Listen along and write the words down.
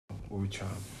What we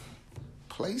trying?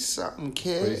 Play something,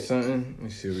 kid. Play something. Let me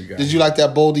see what we got. Did you like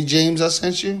that Boldy James I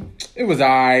sent you? It was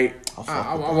alright.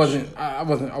 I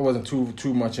wasn't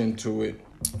too much into it.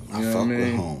 You know what I mean?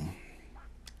 With home.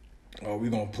 Oh, we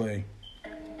gonna play.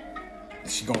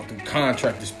 She going through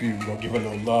contract dispute. We gonna give her a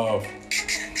little love.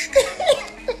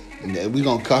 Yeah, we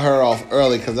gonna cut her off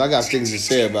early because I got things to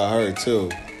say about her too.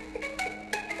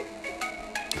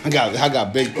 I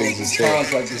got big things to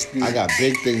say. I got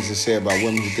big things to say about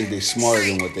women who think they smarter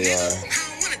than what they are.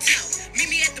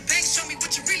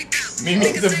 Meet me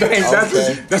at the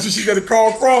bank. That's what she got to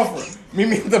call Crawford. Meet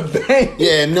me at the bank.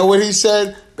 Yeah, know what he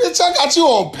said? Bitch, I got you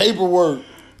on paperwork.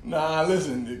 Nah,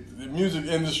 listen, the music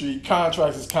industry,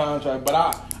 contracts is contract, but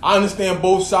I understand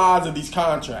both sides of these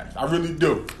contracts. I really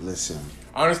do. Listen.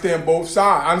 I understand both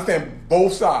sides.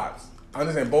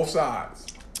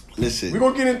 Listen. We're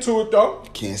going to get into it, though.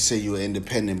 Can't say you're an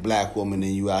independent black woman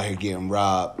and you out here getting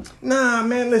robbed. Nah,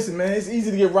 man, listen, man. It's easy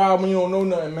to get robbed when you don't know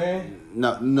nothing, man.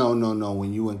 No.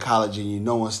 When you in college and you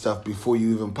knowing stuff before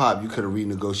you even pop, you could have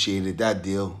renegotiated that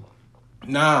deal.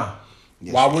 Nah.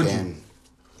 Yes, why would you?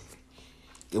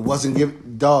 It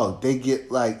wasn't dog. They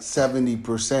get like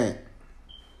 70%.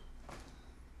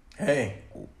 Hey.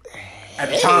 At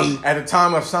the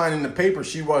time of signing the paper,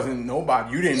 she wasn't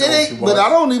nobody. You didn't know who she was. But I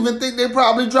don't even think they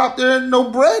probably dropped no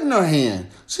bread in her hand.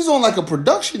 She's on like a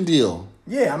production deal.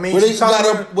 Yeah, I mean, where they got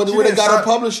her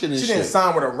publishing and shit. She didn't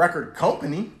sign with a record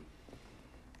company.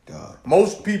 Dog.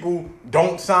 Most people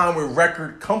don't sign with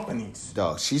record companies.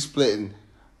 Dog, she's splitting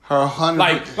her 100.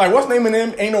 Like what's the name of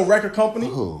them? Ain't no record company.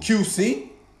 Who? QC.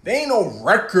 They ain't no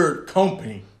record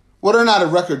company. Well, they're not a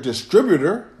record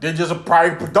distributor. They're just a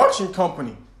private production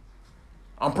company.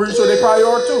 I'm pretty sure they probably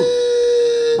are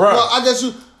too. Bro, well, I guess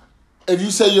if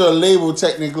you say you're a label,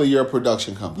 technically you're a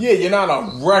production company. Yeah, you're not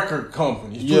a record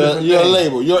company. You're a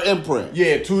label. You're imprint.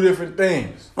 Yeah, two different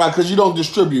things. Right, because you don't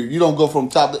distribute. You don't go from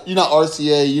top. You're not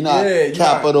RCA. You're not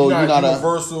Capitol. You're not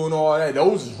Universal and all that.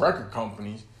 Those is record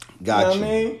companies. Got you. Know what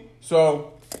I mean?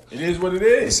 So it is what it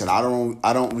is. Listen, I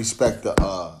don't respect the.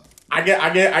 I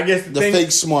guess the thing,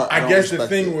 fake smart. I guess the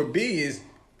thing would be is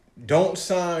don't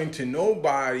sign to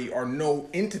nobody or no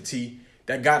entity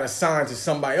that got assigned to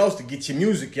somebody else to get your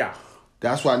music out.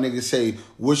 That's why niggas say,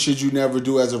 what should you never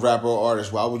do as a rapper or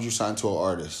artist? Why would you sign to an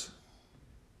artist?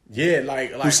 Yeah,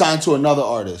 like you sign to another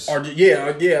artist. Or yeah,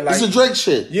 like this is a Drake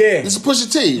shit. Yeah, this is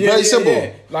Pusha T. Very simple.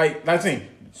 Yeah. Like I think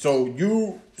so.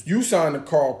 You signed to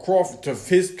Carl Crawford to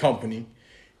his company.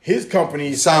 His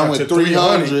company signed with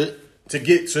 300 to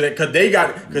get so that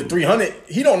because 300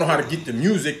 he don't know how to get the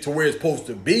music to where it's supposed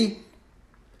to be.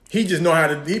 He just know how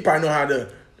to. He probably know how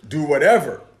to do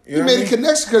whatever. He made a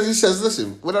connection because he says,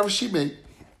 "Listen, whatever she made,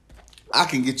 I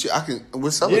can get you.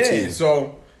 We'll sell it to you."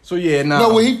 So yeah.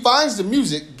 No, when he finds the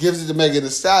music, gives it to Megan Thee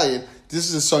Stallion. This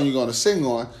is a song you're going to sing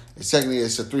on. And secondly,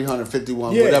 it's a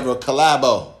 351 whatever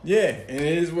collabo. Yeah, and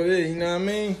it is what it is. You know what I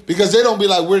mean? Because they don't be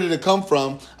like, "Where did it come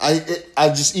from?" I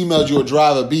just emailed you a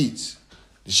drive of beats.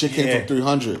 The shit came from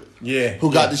 300. Yeah.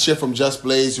 Who got the shit from Just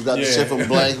Blaze? Who got the shit from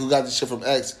Blank? Who got the shit from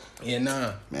X? Yeah,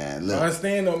 nah. Man, look. I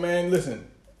understand though, man. Listen,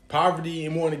 poverty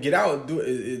and wanting to get out do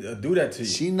that to you.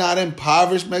 She not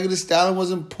impoverished. Megan Thee Stallion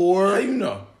wasn't poor. How you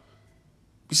know?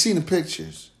 You seen the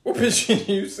pictures? What picture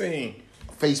you seen?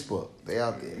 Facebook. They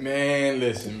out there. Man,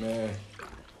 listen, man.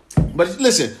 But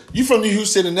listen, you from New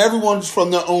Houston and everyone's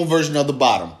from their own version of the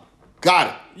bottom. Got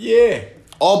it. Yeah.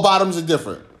 All bottoms are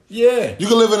different. Yeah. You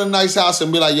can live in a nice house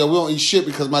and be like, yo, we don't eat shit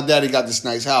because my daddy got this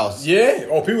nice house. Yeah.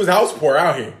 Oh, people's house poor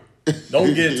out here.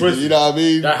 Don't get it twisted. You know what I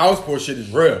mean? That house poor shit is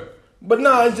real. But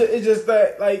no, it's just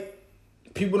that, like,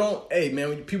 people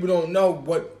don't know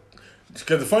what...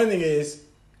 Because the funny thing is,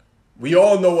 we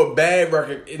all know a bad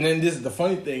record, and then this is the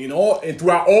funny thing, and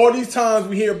throughout all these times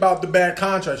we hear about the bad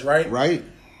contracts, right? Right.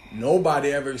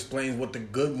 Nobody ever explains what the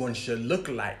good one should look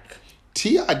like.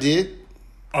 T.I. did.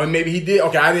 Or maybe he did.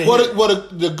 Okay, I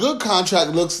didn't. The good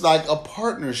contract looks like a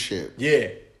partnership. Yeah.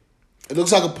 It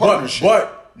looks like a partnership.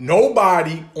 But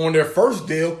nobody on their first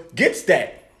deal gets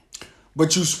that.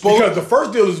 But you spoke because the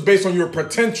first deal is based on your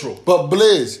potential. But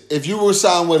Blizz, if you were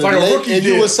signed with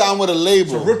you were signed with a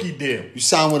label, it's a rookie deal. You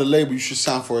signed with a label, you should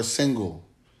sign for a single.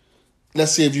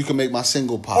 Let's see if you can make my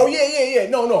single pop. Oh yeah.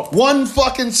 No. One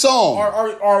fucking song.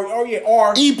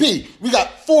 Or EP. We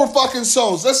got 4 fucking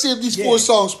songs. Let's see if these 4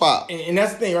 songs pop. And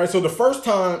that's the thing, right? So the first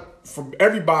time for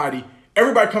everybody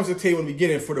comes to the table in the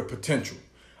beginning for the potential.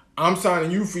 I'm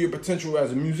signing you for your potential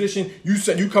as a musician.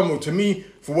 You come to me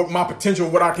for what my potential,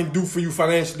 what I can do for you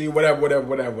financially,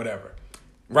 whatever.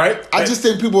 Right? I just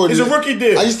think people are... It's a rookie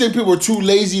deal. I just think people are too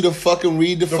lazy to fucking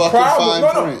read the fucking fine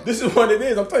print. No. This is what it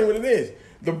is. I'm telling you what it is.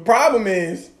 The problem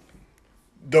is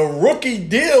the rookie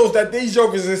deals that these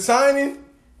jokers are signing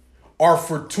are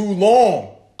for too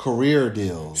long. Career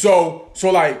deals. So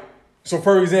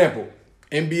for example,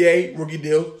 NBA rookie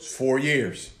deal is 4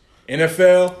 years.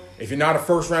 NFL, if you're not a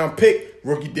first round pick,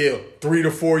 rookie deal 3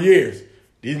 to 4 years.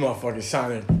 These motherfuckers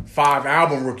signing 5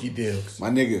 album rookie deals. My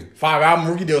nigga. 5 album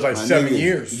rookie deals like My 7 nigga,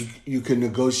 years. You can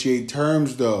negotiate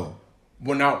terms though.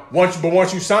 Well, now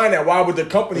once you sign that, why would the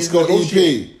company? Let's go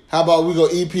negotiate? EP. How about we go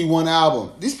EP one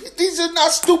album? These are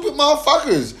not stupid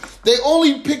motherfuckers. They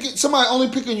only somebody only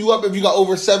picking you up if you got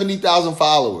over 70,000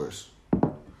 followers.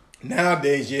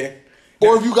 Nowadays, yeah.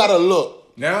 Or if you got a look.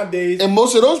 Nowadays, and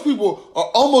most of those people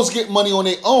are almost getting money on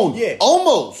their own. Yeah,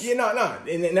 almost. Yeah, no,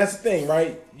 and that's the thing,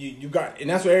 right? You got, and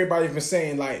that's what everybody's been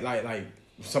saying. Like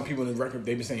some people in the record,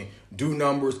 they've been saying, do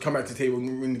numbers, come back to the table,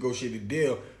 and renegotiate the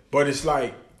deal. But it's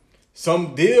like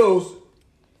some deals.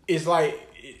 It's like,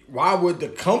 why would the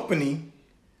company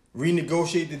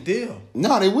renegotiate the deal?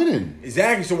 No, they wouldn't.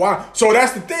 Exactly. So why? So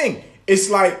that's the thing. It's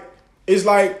like.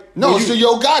 No, so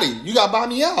Yo Gotti, you got to buy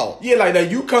me out. Yeah,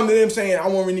 like you come to them saying I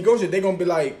want to renegotiate, they're gonna be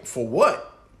like, for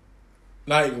what?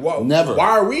 Like what? Never.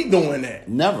 Why are we doing that?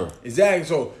 Never. Exactly.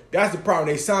 So that's the problem.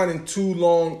 They signing too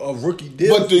long of rookie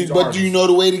deals. But do you know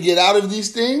the way to get out of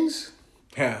these things?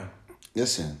 Yeah.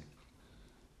 Listen,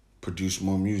 produce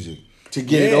more music to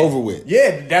get it over with.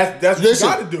 Yeah, that's what you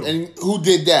got to do. And who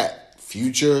did that?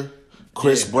 Future.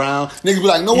 Chris Brown. Niggas be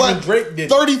like, know what? Drake did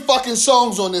 30 fucking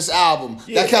songs on this album.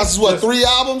 Yeah, that counts as what, 3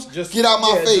 albums? Just get out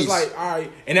my face. Just like, all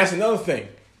right. And that's another thing.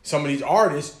 Some of these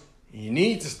artists, you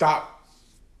need to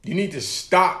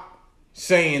stop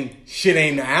saying shit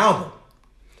ain't the album.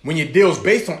 When your deal's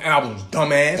based on albums,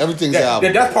 dumbass. Everything's an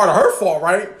album. That's part of her fault,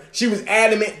 right? She was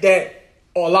adamant that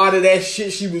a lot of that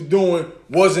shit she was doing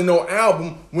wasn't no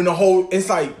album when it's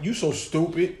like, you so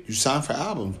stupid. You signed for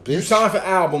albums, bitch. You signed for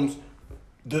albums.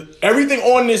 Everything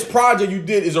on this project you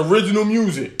did is original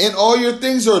music. And all your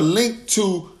things are linked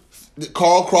to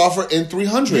Carl Crawford and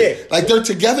 300. Yeah. Like, they're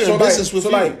together in business with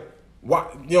you. Like, why,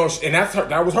 and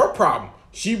that was her problem.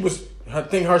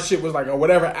 Her shit was like a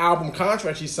whatever album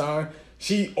contract she signed.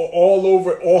 She all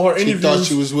her interviews. She thought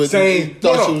she was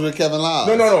with Kevin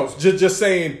Liles. No. Just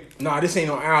saying, nah, this ain't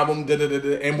no album,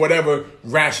 and whatever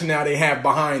rationale they have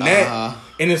behind that.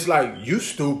 And it's like, you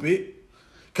stupid.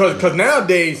 Cause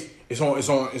nowadays it's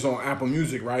on Apple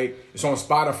Music, right? It's on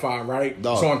Spotify, right?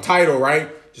 Dog. It's on Tidal, right?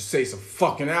 Just say it's a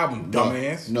fucking album,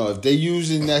 dumbass. No, if they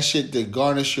using that shit to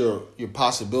garnish your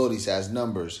possibilities as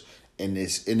numbers, and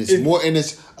it's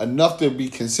enough to be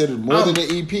considered more than an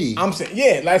EP. I'm saying,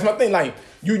 yeah, like, it's my thing. Like,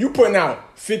 you putting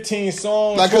out 15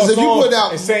 songs, like, because if you put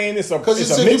out and saying it's a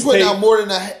if you putting out more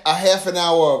than a half an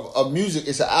hour of music,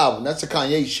 it's an album. That's a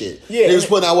Kanye shit. Yeah, they was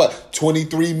putting out what,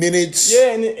 23 minutes.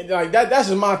 Yeah, and like that's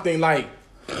just my thing. Like,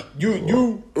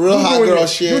 you real hot girl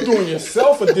shit. You're doing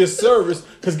yourself a disservice,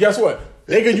 because guess what?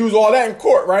 They could use all that in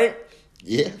court, right?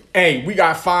 Yeah. Hey, we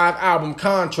got 5 album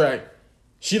contract.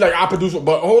 She like, I produce it,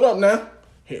 but hold up now.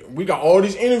 Here, we got all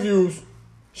these interviews.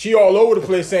 She all over the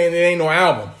place saying it ain't no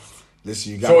album.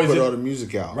 Listen, you gotta put all the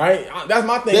music out, right? That's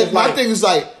my thing. My thing is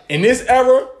like, in this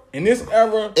era,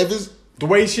 if it's the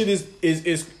way shit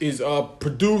is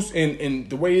produced and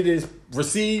the way it is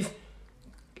received,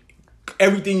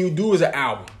 everything you do is an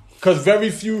album. Because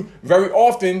very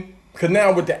often, because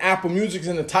now with the Apple Music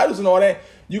and the titles and all that,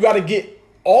 you got to get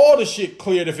all the shit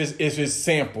cleared if it's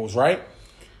samples, right?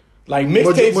 Like,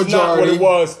 mixtapes is not what it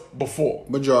was before.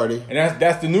 Majority. And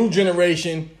that's the new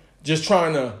generation just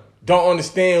trying to don't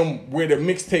understand where the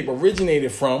mixtape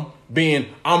originated from, being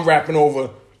I'm rapping over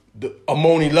the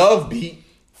Amoni Love beat.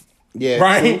 Yeah,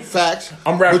 right? True. Facts.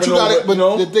 I'm rapping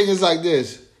the thing is like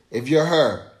this. If you're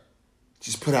her,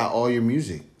 just put out all your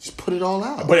music. Just put it all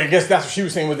out. But I guess that's what she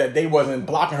was saying, was that they wasn't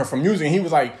blocking her from music. And he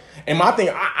was like, and my thing,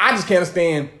 I just can't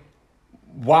understand,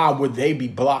 why would they be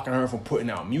blocking her from putting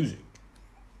out music?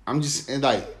 I'm just, and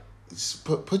like,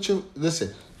 put your,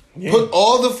 listen, yeah. Put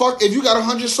all the if you got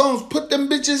 100 songs, put them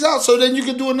bitches out so then you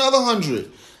can do another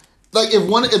 100. Like,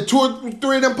 if 2 or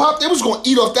 3 of them popped, they was gonna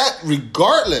eat off that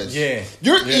regardless. Yeah.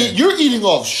 You're eating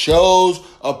off shows,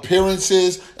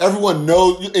 appearances, everyone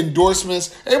knows,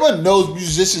 endorsements. Everyone knows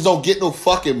musicians don't get no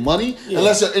fucking money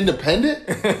unless they're independent.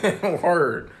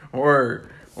 Word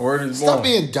is Stop born.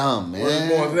 being dumb, man.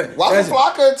 Why would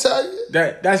Flocka tell you?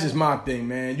 That's just my thing,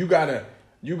 man. You gotta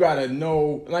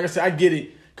know. Like I said, I get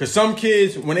it. Cause some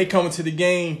kids, when they come into the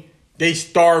game, they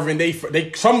starving.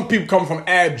 Some people come from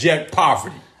abject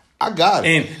poverty. I got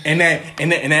it. And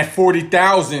that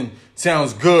 40,000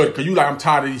 sounds good. Cause you like, I'm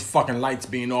tired of these fucking lights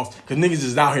being off. Cause niggas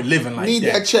is out here living like Need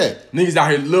that check. Niggas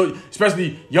out here,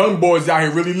 especially young boys out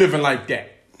here really living like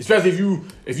that. Especially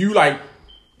if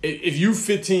you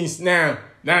 15 now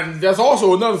Now that's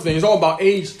also another thing. It's all about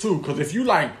age too. Because if you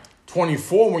like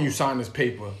 24 when you sign this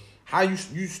paper, how you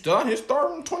still his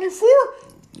starting 24?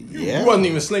 You wasn't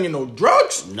even slinging no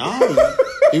drugs. No,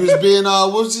 he was being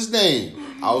what's his name?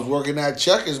 I was working at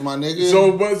Checkers, my nigga.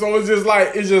 So it's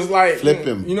just like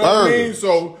flipping. You know what I mean?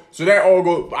 So that all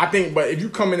goes. I think, but if you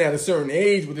come in at a certain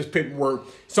age with this paperwork,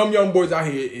 some young boys out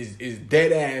here is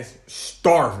dead ass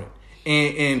starving,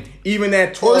 and even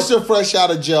that 12. Or it's a fresh out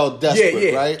of jail,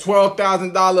 desperate, right?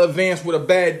 $12,000 advance with a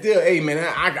bad deal. Hey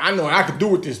man, I know I could do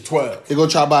with this 12. They gonna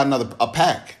try to buy a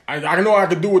pack. I know I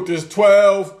could do with this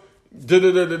 12.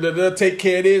 Take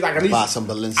care of this. I can at least buy some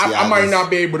Balenciagas. I might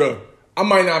not be able to.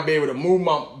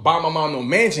 Buy my mom no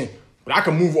mansion, but I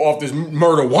can move off this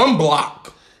murder one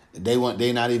block. They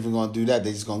not even gonna do that.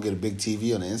 They just gonna get a big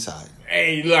TV on the inside.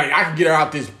 Hey, like I can get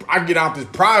out this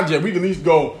project. We can at least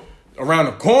go around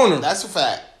the corner. That's a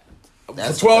fact. For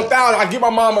 $12,000, I get my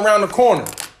mom around the corner.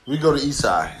 We go to East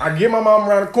Side. I get my mom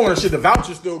around the corner. Shit, the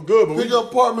voucher's still good, but big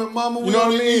apartment, mama. You know what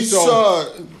I mean? East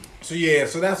Side. So yeah,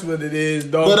 so that's what it is,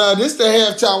 though. But this the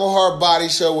halftime of Hard Body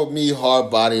Show with me, Hard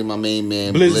Body, and my main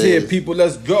man Blizz here, people.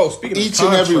 Let's go. Speaking each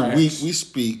of and every week, we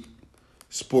speak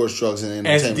sports, drugs, and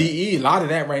entertainment. SDE, a lot of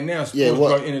that right now. Sports,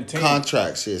 drugs, entertainment.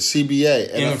 Contracts here,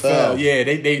 CBA, NFL. Yeah,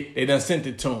 they done sent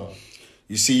it to him.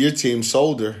 You see, your team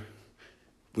sold her.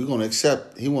 We're gonna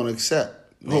accept. He won't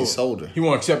accept. He sold her. He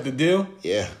won't accept the deal.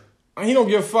 Yeah. He don't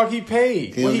give a fuck. He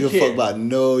paid. He don't give a fuck about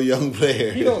no young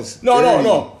players. He don't.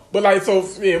 No. But like, so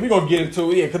yeah, we're gonna get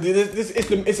into it. Yeah, because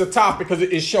it's a topic because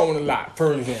it's showing a lot.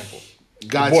 For example,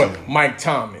 gotcha. Mike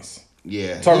Thomas.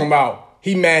 Yeah, talking about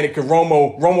he mad because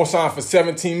Romo signed for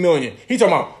 $17 million. He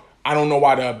talking about I don't know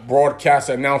why the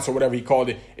broadcaster announcer, whatever he called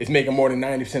it, is making more than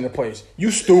 90% of the plays.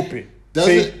 You stupid.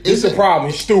 It's the problem.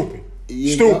 He's stupid.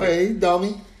 Stupid.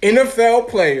 Dummy. NFL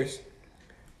players.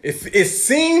 It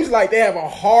seems like they have a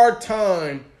hard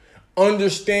time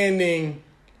understanding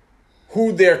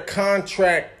who their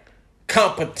contract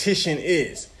competition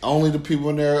is. Only the people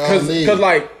in their league. Because,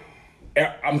 like,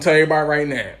 I'm telling everybody right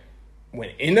now, when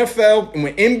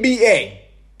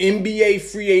NBA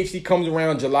free agency comes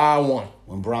around July 1.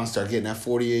 When Bron start getting that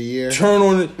 40 a year. Turn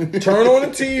on the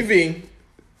TV,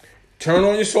 turn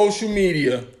on your social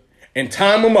media, and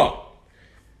time them up.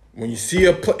 When you see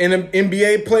an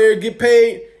NBA player get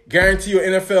paid, guarantee your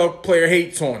NFL player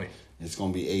hates on it. It's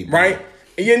going to be 8. Right?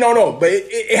 Yeah, no, but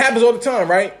it happens all the time,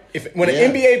 right? When an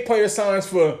NBA player signs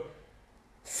for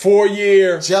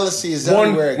 4-year, jealousy is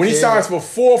everywhere. When he signs for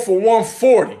 4 for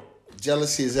 140,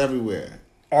 jealousy is everywhere.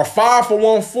 Or 5 for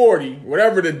 140,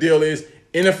 whatever the deal is,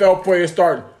 NFL players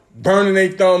start burning their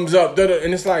thumbs up,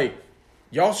 and it's like,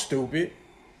 y'all stupid.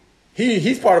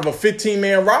 He's part of a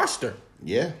 15-man roster.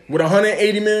 Yeah, with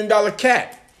 $180 million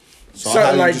cap. So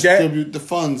something like that. Distribute the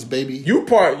funds, baby. You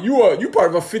part of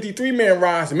a 53-man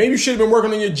roster. Maybe you should have been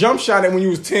working on your jump shot when you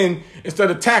was 10 instead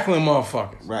of tackling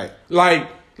motherfuckers. Right. Like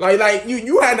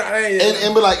you had to,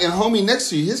 and be like, and homie next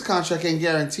to you, his contract ain't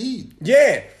guaranteed.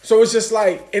 Yeah. So it's just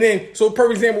like, and then so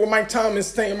for example, with Mike Thomas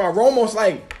saying about Romo's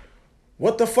like,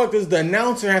 what the fuck does the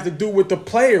announcer have to do with the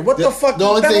player? What the fuck? The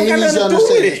only thing he needs to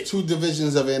understand is 2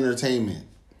 divisions of entertainment.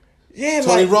 Yeah.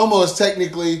 Tony Romo is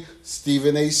technically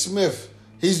Stephen A. Smith.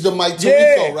 He's the Mike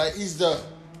Tirico, right? He's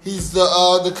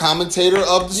the commentator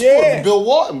of the sport, Bill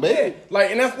Walton, baby. Yeah.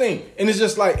 Like, and that's the thing. And it's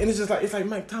just like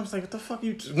Mike Thomas, like, what the fuck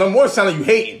you? Number one, sound like you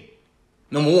hating.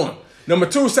 Number one. Number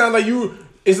two, sound like you.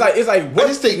 It's like. What? I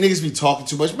just think niggas be talking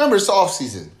too much. Remember, it's off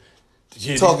season.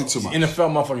 Yeah, talking too much.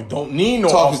 NFL motherfuckers don't need no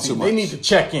talking off season. They need to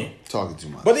check in. Talking too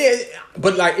much. But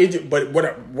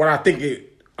what I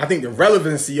think the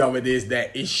relevancy of it is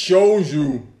that it shows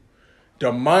you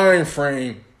the mind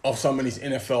frame of some of these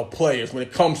NFL players when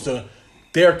it comes to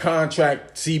their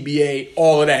contract, CBA,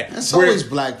 all of that. It's always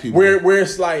black people. Where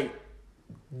it's like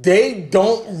they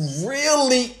don't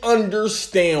really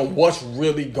understand what's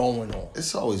really going on.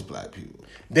 It's always black people.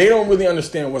 They don't really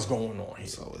understand what's going on here.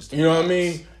 It's always you know what I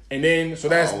mean? And then so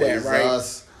that's always that, right?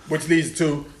 Us. Which leads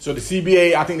to so the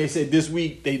CBA. I think they said this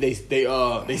week they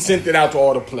sent it out to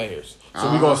all the players.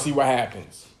 So we're gonna see what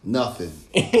happens. Nothing.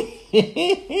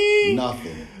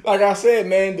 Nothing. Like I said,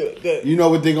 man, you know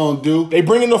what they're gonna do? They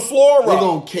bringing the floor up. They're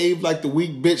gonna cave like the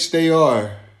weak bitch they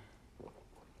are.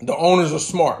 The owners are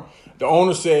smart. The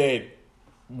owner said,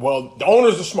 well, the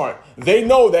owners are smart. They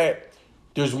know that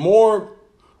there's more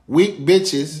weak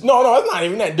bitches. No, it's not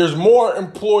even that. There's more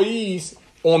employees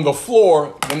on the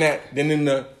floor than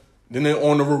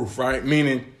on the roof, right?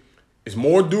 Meaning it's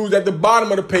more dudes at the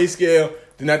bottom of the pay scale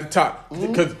than at the top.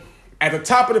 Because at the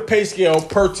top of the pay scale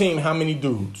per team, how many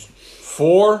dudes?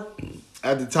 4?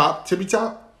 At the top, tippy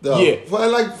top?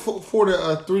 Like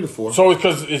 3 to 4. So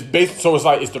because it's based, so it's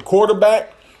like it's the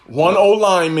quarterback, one O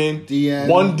lineman,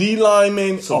 one D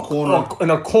lineman, in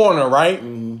a corner, right?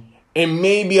 Mm-hmm. And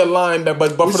maybe a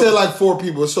linebacker, but we said like 4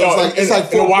 people, so it's like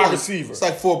 4 wide receiver. It's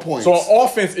like 4 points. So on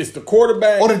offense, it's the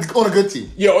quarterback on a good team.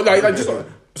 Yeah, like just,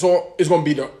 so it's gonna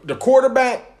be the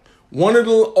quarterback, one of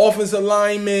the offensive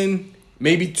linemen,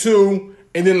 maybe 2,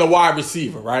 and then the wide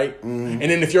receiver, right? Mm-hmm. And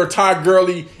then if you're Todd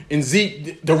Gurley and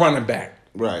Zeke, the running back,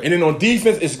 right? And then on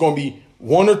defense, it's gonna be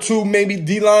 1 or 2, maybe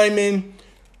D linemen,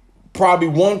 probably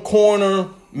 1 corner,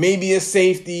 maybe a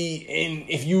safety, and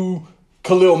if you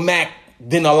Khalil Mack,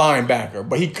 then a linebacker,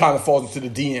 but he kind of falls into the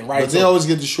D end, right? But they always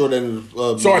get the short end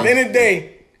of so at the end of the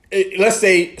day, let's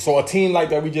say, so a team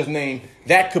like that we just named,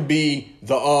 that could be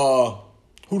the,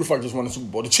 who the fuck just won the Super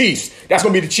Bowl? The Chiefs. That's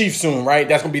going to be the Chiefs soon, right?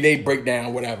 That's going to be their breakdown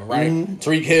or whatever, right? Mm-hmm.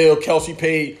 Tariq Hill, Kelsey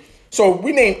Page. So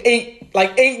we named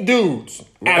 8 dudes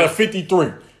out of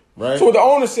 53. Right. So what the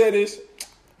owner said is,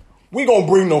 we going to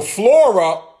bring the floor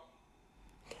up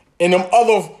and them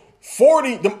other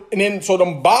 40, and then so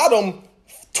them bottom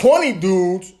 20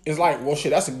 dudes is like, well,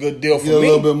 shit, that's a good deal for me. Get a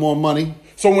little bit more money.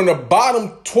 So when the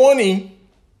bottom 20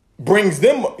 brings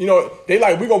them, they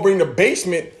like, we're going to bring the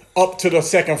basement up to the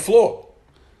second floor.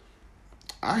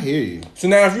 I hear you. So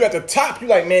now if you at the top, you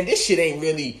like, man, this shit ain't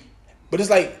really, but it's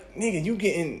like, nigga, you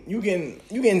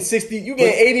getting 60, you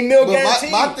getting 80 mil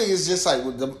guaranteed. My thing is just like,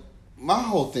 my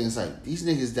whole thing is like, these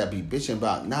niggas that be bitching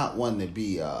about not wanting to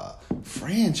be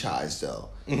franchised though.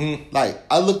 Mm-hmm. Like,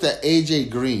 I looked at AJ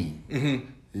Green. Mm-hmm.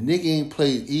 The nigga ain't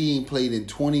played in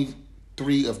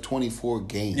 23 of 24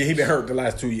 games. Yeah, he been hurt the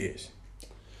last 2 years.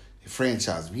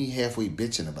 Franchise him. He halfway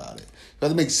bitching about it. You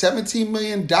have to make $17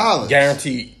 million.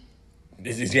 Guaranteed.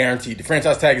 This is guaranteed. The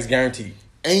franchise tag is guaranteed.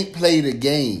 Ain't played a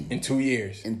game. In 2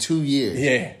 years.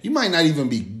 Yeah. You might not even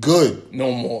be good.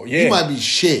 No more. Yeah. You might be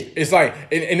shit. It's like,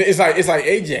 and it's like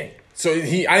AJ. So I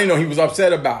didn't know he was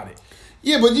upset about it.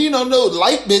 Yeah, but no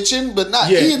light bitching, but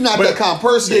not. Yeah, he's not that kind of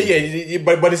person. Yeah.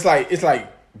 But it's like,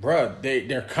 bruh,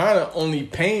 they're kind of only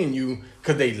paying you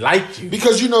because they like you.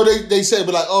 Because they say,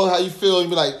 but like, oh, how you feel? And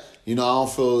be like, I don't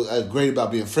feel great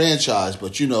about being franchised,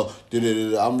 but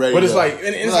I'm ready. But it's like,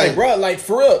 and it's like, bruh, like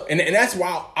for real, and that's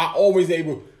why I always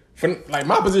able, for like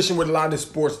my position with a lot of this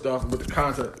sports stuff with the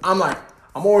content. I'm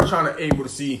always trying to able to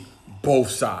see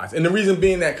both sides, and the reason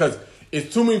being that because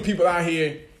it's too many people out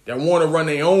here that want to run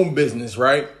their own business,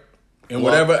 right? And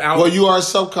whatever. Well, you are a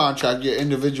subcontract, your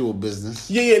individual business.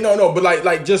 Yeah, no, but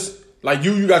like just like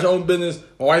you got your own business.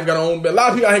 My wife got her own business. A lot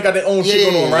of people out here got their own shit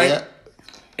going on, right? Yeah.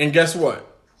 And guess what?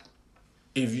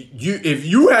 If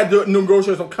you had to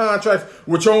negotiate some contracts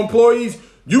with your employees,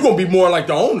 you're gonna be more like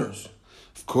the owners.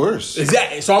 Of course.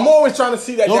 Exactly. So I'm always trying to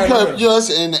see that.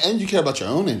 In the end, you care about your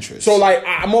own interests. So like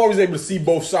I'm always able to see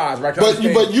both sides, right?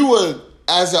 But you would.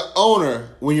 As an owner,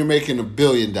 when you're making $1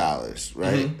 billion, right?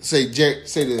 Mm-hmm. Say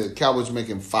the Cowboys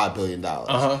making $5 billion.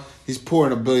 Uh-huh. He's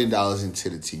pouring $1 billion into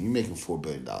the team. You're making $4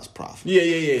 billion profit.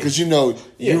 Yeah. Because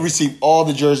you receive all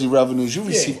the jersey revenues. You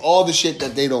receive all the shit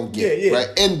that they don't get, right?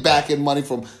 And backing money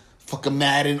from fucking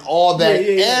Madden, all that,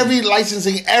 every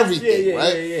licensing, everything,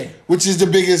 right? Yeah. Which is the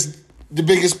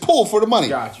biggest pull for the money.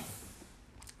 Got you.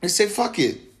 They say, fuck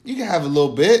it. You can have a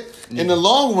little bit. Yeah. In the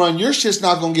long run, your shit's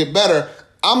not gonna get better.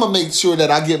 I'm going to make sure that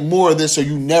I get more of this so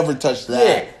you never touch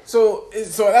that. Yeah. So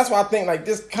that's why I think, like,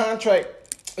 this contract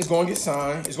is going to get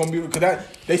signed. It's going to be, because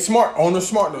they smart. Owners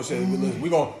smart, though. Say, we're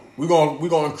going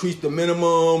to increase the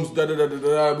minimums. We're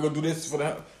going to do this for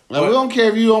that. Now, we don't care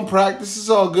if you don't practice.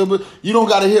 It's all good. But you don't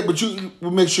got to hit, but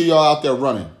we'll make sure y'all out there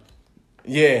running.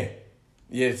 Yeah.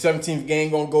 17th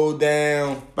game going to go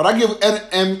down. But I give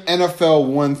NFL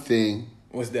one thing.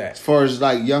 What's that? As far as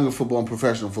like younger football and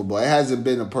professional football, it hasn't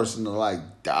been a person to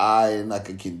like die in like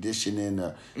a conditioning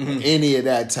or any of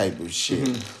that type of shit.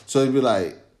 Mm-hmm. So it'd be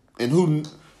like,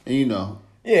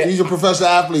 these are professional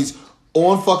athletes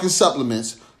on fucking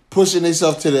supplements, pushing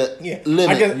themselves to the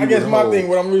limit. I guess my thing,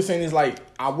 what I'm really saying is like,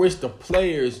 I wish the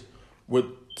players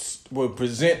would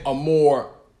present a more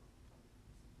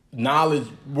knowledge,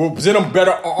 will present a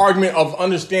better argument of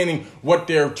understanding what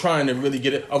they're trying to really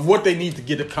get, of what they need to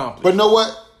get accomplished. But know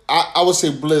what? I would say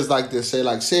Blizz like this.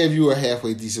 Say if you were a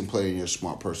halfway decent player and you're a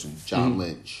smart person, John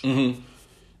Lynch,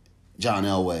 John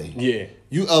Elway. Yeah.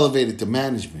 You elevated to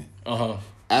management. Uh-huh.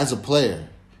 As a player,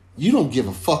 you don't give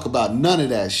a fuck about none of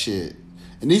that shit.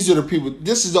 And these are the people,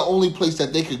 this is the only place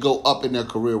that they could go up in their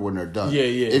career when they're done. Yeah.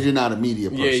 If you're not a media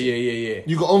person. Yeah.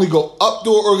 You can only go up to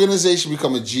an organization,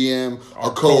 become a GM,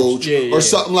 a coach, or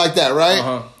something like that, right?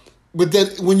 Uh-huh. But then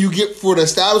when you get for the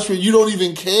establishment, you don't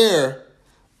even care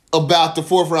about the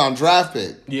 4th round draft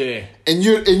pick. Yeah. And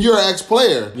you're an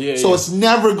ex-player. Yeah. So it's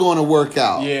never going to work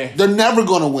out. Yeah. They're never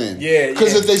going to win. Yeah.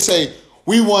 Because if they say,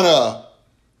 we want to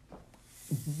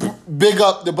big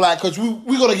up the black coach,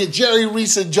 we're going to get Jerry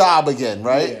Reese a job again,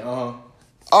 right? Yeah, All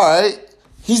right.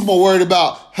 He's more worried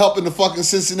about helping the fucking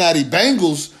Cincinnati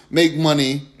Bengals make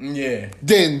money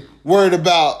than worried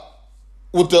about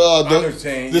with the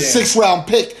 6th round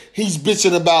pick. He's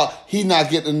bitching about he not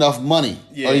getting enough money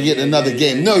or he getting another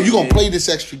game. No, you're going to play this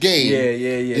extra game.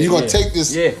 And you're going to take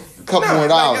this couple more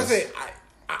dollars. Like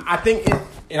I think,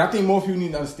 and I think most people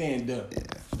need to understand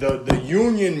the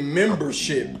union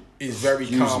membership is very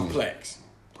complex.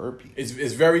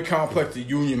 It's very complex, the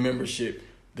union membership.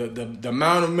 The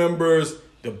amount of members,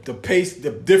 the pace,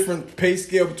 the different pay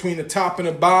scale between the top and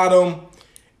the bottom.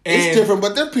 It's different,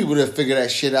 but there are people that figure that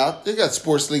shit out. They got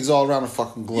sports leagues all around the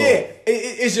fucking globe. Yeah,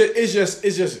 it's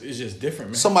just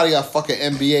different, man. Somebody got fucking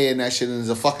MBA and that shit, and is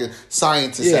a fucking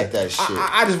scientist at that shit.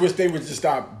 I just wish they would just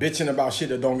stop bitching about shit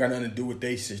that don't got nothing to do with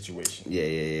their situation.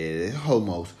 Yeah,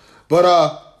 homos.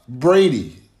 But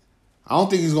Brady, I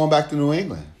don't think he's going back to New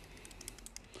England.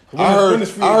 I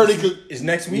heard he could. It's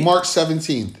next week, March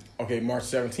 17th. Okay, March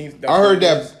 17th. I heard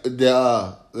that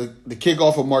the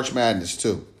kickoff of March Madness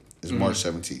too. It's March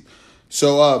 17th.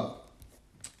 So,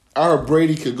 I heard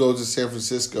Brady could go to San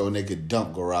Francisco and they could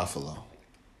dump Garofalo.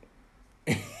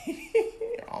 I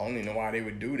don't even know why they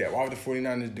would do that. Why would the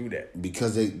 49ers do that?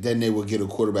 Because then they would get a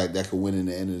quarterback that could win in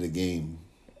the end of the game.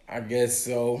 I guess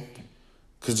so.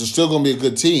 Because they're still going to be a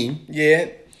good team. Yeah.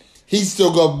 He's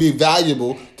still going to be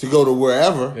valuable to go to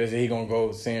wherever. Is he going to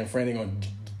go San Fran? He going to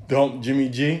dump Jimmy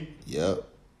G? Yep.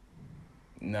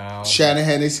 No.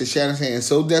 Shanahan, they said Shanahan is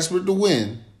so desperate to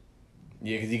win.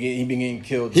 Yeah, because he been getting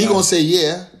killed. He gonna say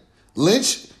yeah.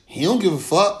 Lynch, he don't give a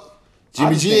fuck.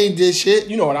 Jimmy G ain't did shit.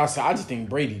 You know what I said? I just think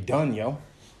Brady done, yo.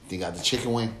 He got the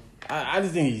chicken wing. I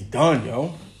just think he's done,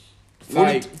 yo.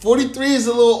 43 is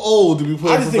a little old to be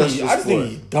playing professional sport. I just think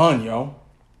he's done, yo.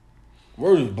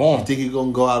 Where was born? You think he's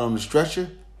gonna go out on the stretcher?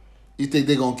 You think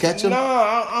they're gonna catch him? No,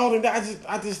 I don't think that.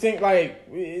 I just think like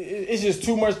it's just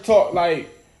too much talk. Like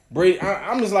Brady,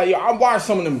 I'm just like, yo, I watched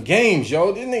some of them games,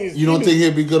 yo. These niggas. You don't think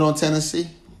he'd be good on Tennessee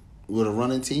with a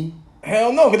running team?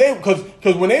 Hell no,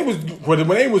 because when they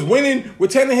was winning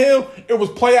with Tannehill, it was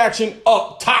play action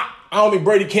up top. I don't think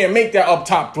Brady can't make that up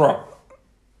top throw.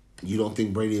 You don't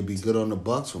think Brady would be good on the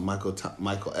Bucs with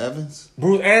Michael Evans?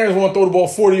 Bruce Arians want to throw the ball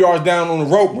 40 yards down on the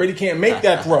rope. Brady can't make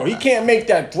that throw. He can't make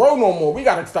that throw no more. We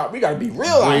gotta stop. We gotta be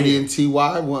real. Brady and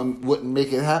T.Y. wouldn't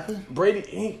make it happen.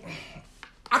 Brady,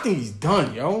 I think he's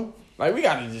done, yo. Like we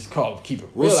gotta just keep it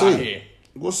real out here.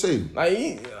 We'll see. Like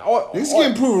he's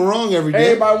getting proven wrong every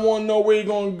day. Everybody want to know where he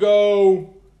gonna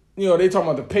go. You know, they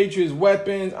talking about the Patriots'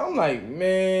 weapons. I'm like,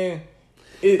 man.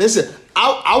 Listen,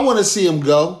 I want to see him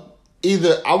go.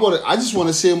 Either I just want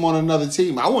to see him on another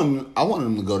team. I want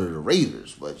him to go to the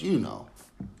Raiders, but you know.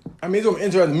 I mean, it's gonna be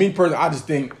interesting. Me personally, I just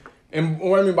think, and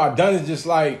what I mean by done is just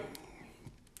like,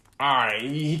 all right,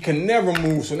 he can never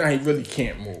move, so now he really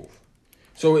can't move.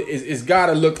 So it's got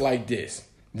to look like this.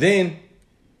 Then,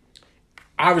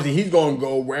 obviously, he's going to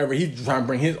go wherever he's trying to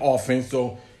bring his offense.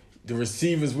 So, the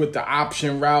receivers with the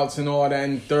option routes and all that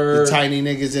in third. The tiny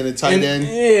niggas in the tight end.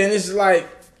 Yeah, and it's like,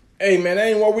 hey, man, that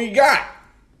ain't what we got.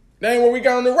 That ain't what we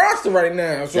got on the roster right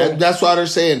now. So that's why they're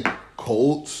saying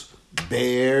Colts,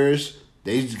 Bears.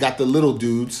 They got the little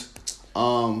dudes.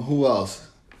 Who else?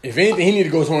 If anything, he need to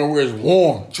go somewhere where it's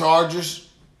warm. Chargers.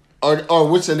 Or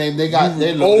what's the name? They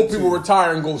old people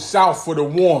retire and go south for the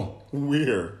warm.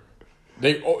 Where?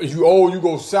 If you old, you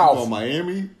go south. Oh,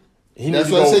 Miami? That's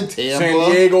what I said. Tampa.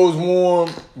 San Diego's warm,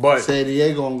 but San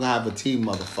Diego gonna have a team,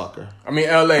 motherfucker. I mean,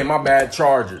 LA, my bad,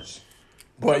 Chargers.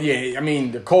 But yeah, I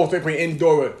mean, the Colts, they play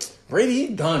indoor with Brady.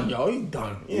 He done, yo. He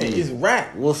done. Yeah, it's a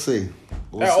wrap. We'll see.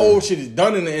 Old shit is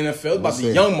done in the NFL. It's about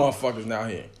the young motherfuckers now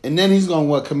here. And then he's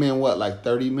gonna come in like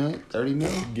 30 million? 30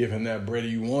 million? Give him that Brady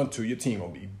you want to. Your team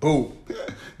gonna be boo.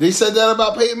 They said that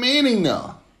about Peyton Manning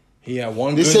though. He had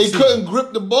one. They say he couldn't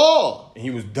grip the ball. And he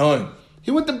was done.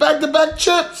 He went to back-to-back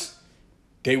chips.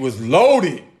 They was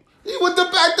loaded. He went to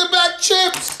back-to-back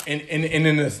chips. And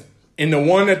in the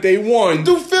one that they won, he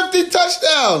threw 50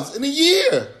 touchdowns in a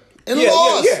year and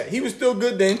lost. Yeah, he was still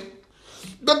good then.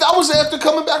 But that was after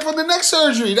coming back from the neck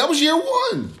surgery. That was year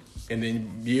one. And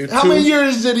then year two. How many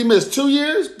years did he miss? 2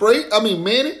 years?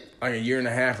 Manning? Like a year and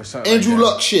a half or something. Andrew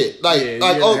Luck shit. Like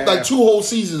 2 whole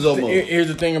seasons almost. Here's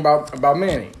the thing about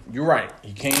Manning. You're right.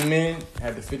 He came in,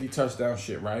 had the 50 touchdown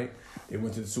shit, right? They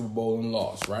went to the Super Bowl and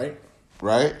lost, right?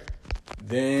 Right.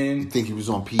 Then you think he was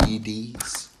on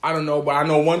PEDs? I don't know, but I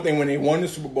know one thing. When they won the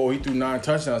Super Bowl, he threw 9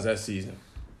 touchdowns that season.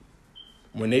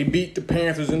 when they beat the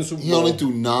Panthers in the Super Bowl. He only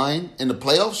threw 9 in the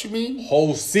playoffs, you mean?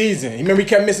 Whole season. You remember he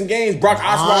kept missing games. Brock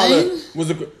Osweiler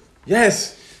was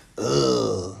yes.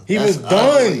 Ugh, he was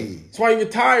done. Ugly. That's why he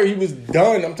retired. He was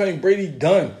done. I'm telling you, Brady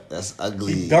done. That's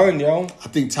ugly. He done, yo. I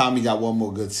think Tommy got one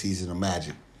more good season of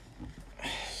Magic.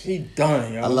 He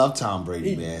done, yo. I love Tom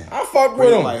Brady, man. I fuck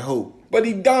with him. I hope. But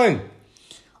he done.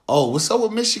 Oh, what's up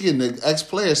with Michigan? The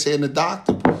ex-player saying the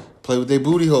doctor play with their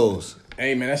booty holes.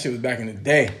 Hey, man, that shit was back in the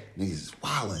day. Niggas is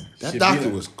wildin'. That Should doctor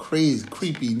was crazy,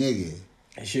 creepy nigga.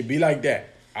 It should be like that.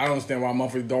 I don't understand why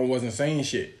motherfuckers wasn't saying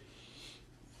shit.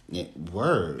 Yeah,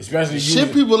 word. Especially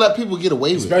shit people let people get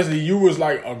away with. Especially you was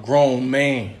like a grown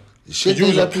man. The shit you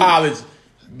was a college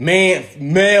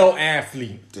male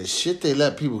athlete. The shit they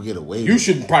let people get away with. You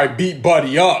should probably beat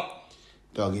Buddy up.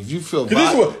 Dog, if you feel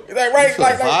this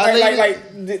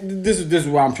is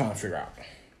what I'm trying to figure out.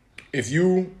 If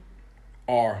you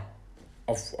are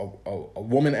a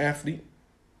woman athlete,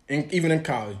 even in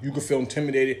college, you could feel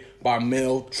intimidated by a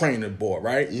male trainer board,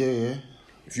 right? Yeah.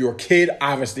 If you're a kid,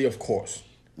 obviously, of course.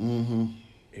 Mm-hmm.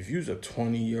 If you's a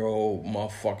 20-year-old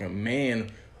motherfucking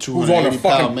man who's on a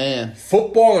fucking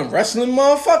football and wrestling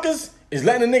motherfuckers is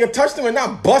letting a nigga touch them and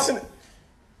not busting it.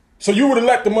 So you would have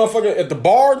let the motherfucker at the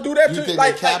bar do that to you? Think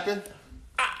they capping?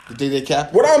 You think they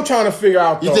capping? What I'm trying to figure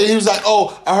out, though. You think he was like,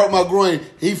 oh, I hurt my groin.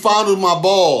 He fondled my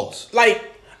balls. Like,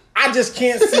 I just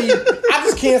can't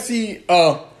see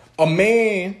a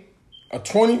man, a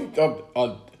 20,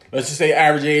 let's just say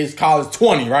average age, college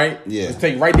 20, right? Yeah. Let's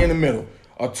take right there in the middle.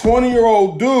 A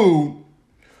 20-year-old dude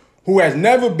who has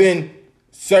never been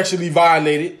sexually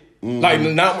violated,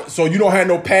 so you don't have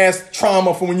no past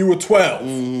trauma from when you were 12.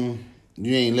 Mm-hmm.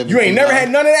 You ain't never had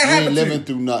none of that happen to you. You ain't living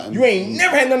through nothing. You ain't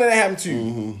never had none of that happen to you.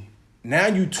 Mm-hmm. Now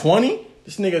you 20,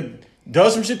 this nigga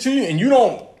does some shit to you, and you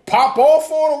don't pop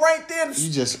off on him right there.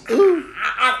 You just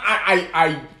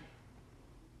I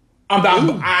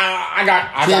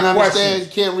got questions.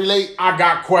 Can't relate. I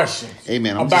got questions. Hey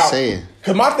man, I'm just saying.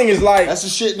 Cause my thing is like that's the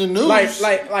shit in the news.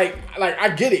 Like I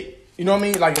get it. You know what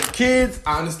I mean? Like the kids,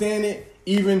 I understand it.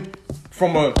 Even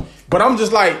from but I'm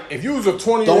just like, if you was a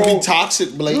 20-year-old, don't be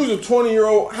toxic, Blake. You was a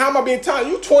 20-year-old. How am I being toxic?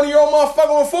 You 20-year-old motherfucker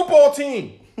on a football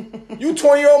team. You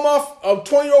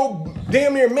 20-year-old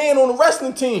damn near man on the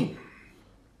wrestling team.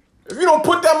 If you don't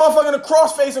put that motherfucker in the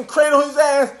crossface and cradle his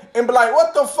ass and be like,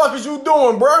 what the fuck is you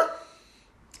doing, bruh?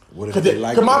 What if they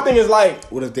liked it? Cause my thing is like,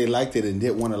 what if they liked it and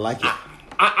didn't want to like it?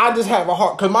 I just have a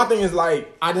hard, cause my thing is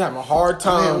like, I just have a hard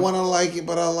time. I didn't want to like it,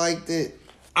 but I liked it.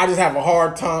 I just have a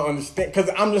hard time understand, cause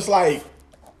I'm just like,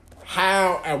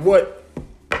 how and what,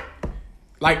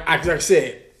 like I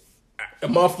said, a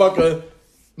motherfucker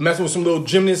messing with some little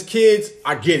gymnast kids,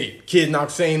 I get it. Kids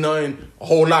not saying nothing, a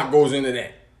whole lot goes into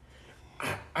that.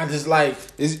 I just like...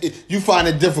 You find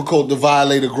it difficult to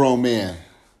violate a grown man?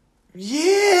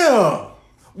 Yeah.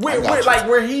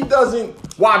 Where he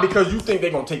doesn't... Why? Because you think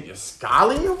they're going to take your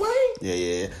scholarly away?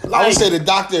 Yeah. Like, I would say the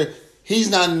doctor,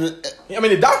 he's not in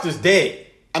the doctor's dead.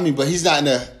 But he's not in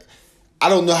a... I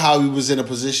don't know how he was in a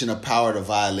position of power to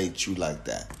violate you like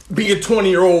that. Be a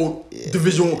 20-year-old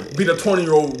division... Be the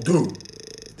 20-year-old dude.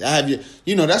 Have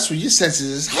you know, that's when your senses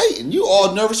is heightened. You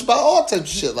all nervous about all types of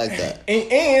shit like that.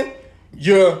 And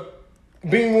you're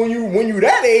being when you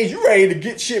that age, you ready to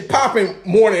get shit popping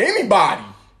more than anybody.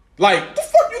 Like, the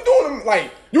fuck you doing?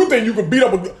 Like, you think you could beat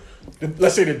up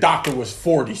let's say the doctor was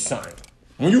 40 something.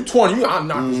 When you 20, I'll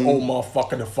knock this old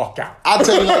motherfucker the fuck out. I'll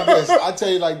tell you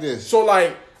like this. So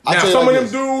like, now some of them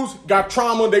dudes got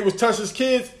trauma, they was touching his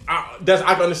kids. I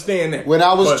can understand that. When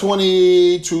I was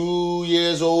 22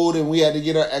 years old and we had to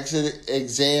get our exit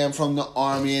exam from the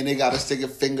army and they got to stick a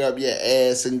finger up your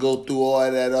ass and go through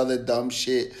all that other dumb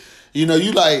shit. You know,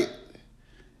 you like,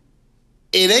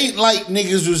 it ain't like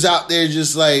niggas was out there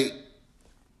just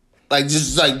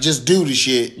just do the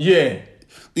shit. Yeah.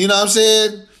 You know what I'm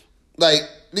saying? Like,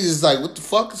 niggas like, what the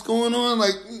fuck is going on?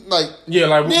 What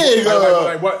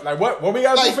we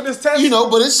gotta do for this test? You know,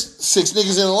 but it's 6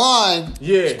 niggas in line.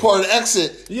 Yeah. It's part of the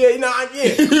exit. Yeah, you know, I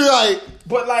get it.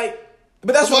 But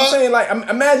that's what I'm saying. Like,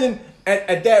 imagine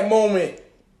at that moment,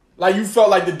 like, you felt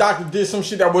like the doctor did some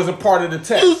shit that wasn't part of the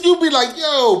test. You be like,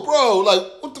 yo, bro,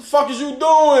 like, what the fuck is you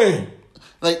doing?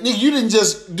 Like, nigga, you didn't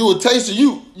just do a taster.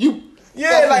 You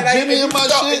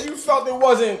if you felt it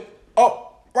wasn't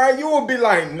up, right, you would be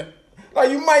like,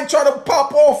 you might try to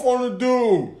pop off on the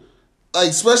dude. Like,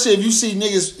 especially if you see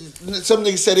niggas, some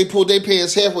niggas say they pulled their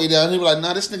pants halfway down, and they be like,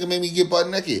 nah, this nigga made me get butt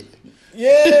naked.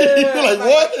 Yeah. You're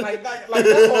what? Like that's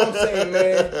what I'm saying,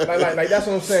 man. Like that's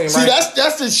what I'm saying, right? See,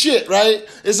 that's the shit, right?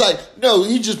 It's like, no,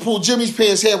 he just pulled Jimmy's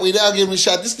pants halfway down, gave him a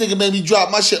shot. This nigga made me drop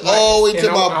my shit all the way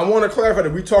to my... I want to clarify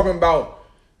that we talking about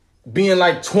being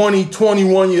like 20,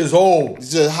 21 years old.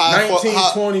 It's a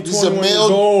 19, 20, this 21 is years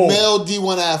old. Male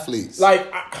D1 athletes. Like,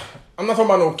 I'm not talking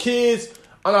about no kids.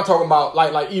 I'm not talking about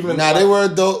like even. Nah, they were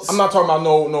adults. I'm not talking about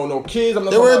no kids. I'm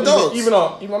not they talking were about adults. Even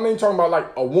I'm not talking about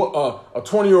like a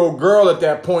 20-year-old girl at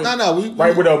that point. No,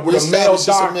 right with a male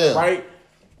doctor, right?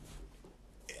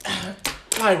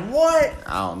 Like what?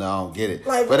 I don't know. I don't get it.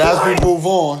 Like, but as we move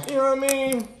on, you know what I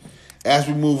mean? As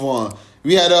we move on,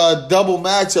 we had double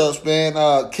matchups,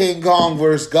 man. King Kong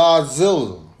versus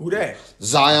Godzilla. Who that?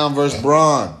 Zion versus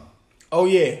Braun. Oh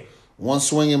yeah. One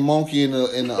swinging monkey in the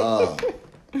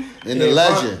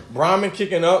legend. Braun been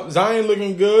kicking up. Zion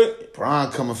looking good.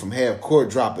 Braun coming from half court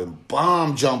dropping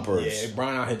bomb jumpers. Yeah,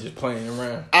 Braun out here just playing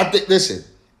around. I think. Listen,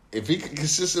 if he can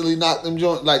consistently knock them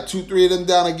joints like 2-3 of them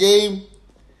down a game,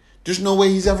 there's no way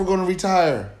he's ever going to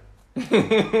retire.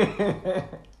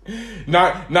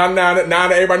 Now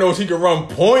that everybody knows he can run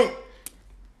point.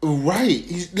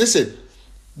 Right. Listen,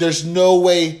 there's no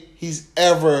way he's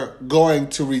ever going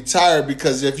to retire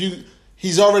because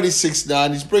he's already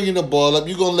 6'9", he's bringing the ball up,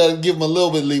 you're going to give him a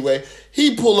little bit of leeway.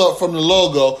 He pull up from the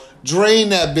logo, drain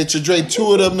that bitch or drain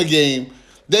 2 of them a game.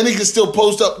 Then he can still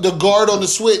post up the guard on the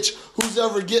switch, who's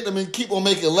ever getting him and keep on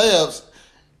making layups.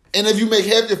 And if you make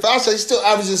half your foul shot, he's still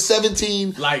averaging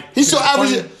 17. Like he's still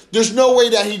averaging. There's no way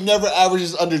that he never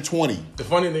averages under 20. The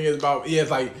funny thing is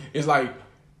it's like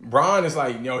Braun is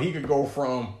like, he could go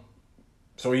from,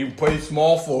 so he plays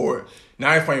small forward.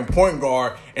 Now he's playing point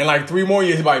guard, and like 3 more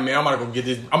years, he's like, man, I'm about to go get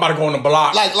this. I'm about to go on the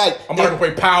block. I'm about to go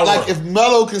play power. Like if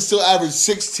Melo can still average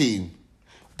 16,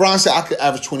 Braun said I could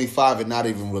average 25 and not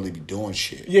even really be doing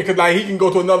shit. Yeah, because like he can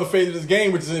go to another phase of this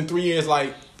game, which is in 3 years.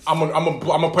 Like I'm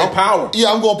gonna play power.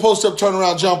 Yeah, I'm gonna post up, turn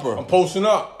around, jumper. I'm posting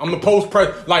up. I'm the post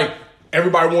press. Like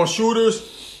everybody wants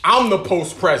shooters. I'm the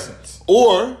post presence.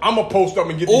 Or I'm gonna post up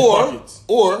and get these buckets.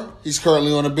 Or he's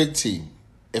currently on a big team.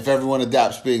 If everyone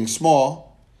adapts being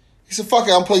small, he said, "Fuck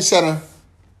it, I'm play center."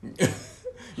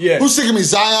 Yeah. Who's sticking me?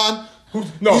 Zion.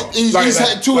 He's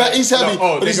heavy, but he's not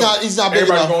big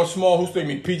everybody enough. Going small. Who's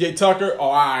thinking me? PJ Tucker. Oh,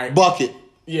 all right. Bucket.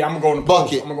 Yeah, I'm going to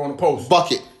post. Bucket. I'm going to post.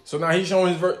 Bucket. So now he's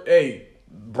showing his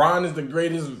Braun is the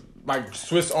greatest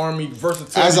Swiss Army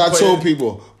versatility. As I player. told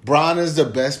people, Braun is the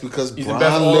best because he's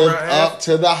Braun lived up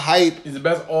to the hype. He's the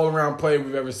best all around player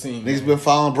we've ever seen. He's been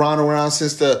following Braun around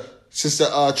since the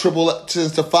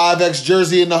 5X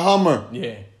jersey in the Hummer.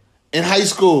 Yeah. In high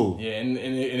school. Yeah, and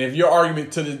if your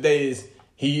argument to this day is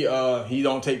he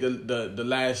don't take the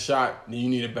last shot, then you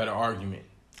need a better argument.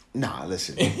 Nah,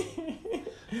 listen.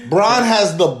 Braun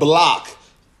has the block,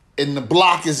 and the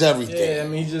block is everything. Yeah, I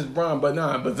mean he's just Braun, but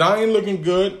Zion looking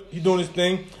good. He's doing his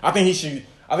thing. I think he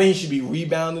should be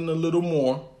rebounding a little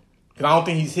more. Cause I don't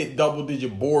think he's hit double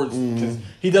digit boards.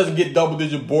 He doesn't get double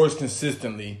digit boards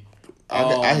consistently.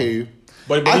 I hear you.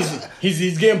 But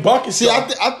he's getting buckets. See,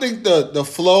 I think the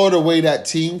flow of the way that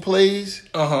team plays,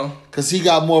 because he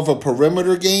got more of a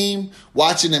perimeter game.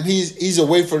 Watching him, he's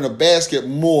away from the basket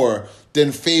more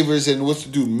than Favors and what's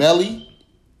the dude, Melly?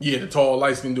 Yeah, the tall,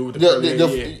 light-skinned dude with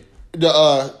the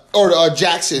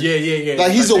Jackson. Yeah.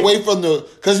 Like he's away from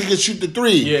because he can shoot the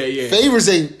 3. Yeah. Favors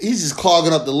he's just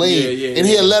clogging up the lane, and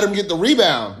he'll let him get the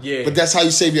rebound. Yeah. But that's how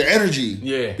you save your energy.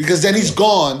 Yeah. Because then he's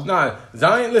gone. Nah,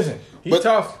 Zion, listen. He's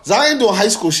tough. Zion doing high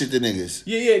school shit to niggas.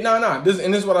 Yeah. Nah. This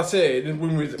is what I said.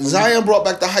 Zion brought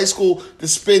back to high school the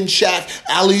spin Shaq,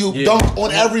 alley-oop, dunk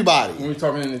on everybody. When we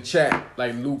talking in the chat,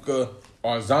 like Luka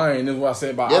or Zion, this is what I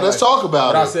said about. Yeah, let's talk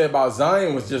about it. What I said about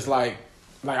Zion was just like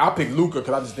I picked Luka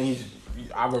because I just think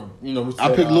I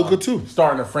picked Luka too.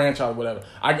 Starting a franchise, whatever.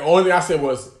 Only thing I said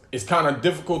was it's kind of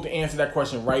difficult to answer that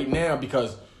question right now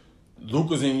because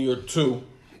Luka's in year 2,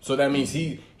 so that means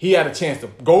he had a chance to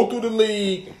go through the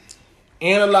league,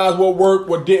 analyze what worked,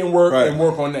 what didn't work, and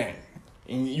work on that.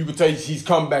 And you could tell he's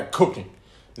come back cooking.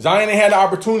 Zion ain't had the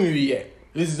opportunity yet.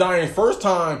 This is Zion's first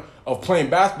time of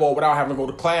playing basketball without having to go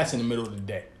to class in the middle of the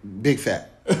day. Big fat.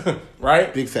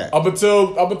 Right? Big fat. Up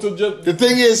until just the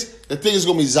thing is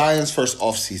gonna be Zion's first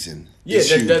off season. Yeah,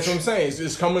 that's what I'm saying.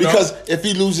 It's coming because up. if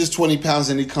he loses 20 pounds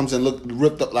and he comes and look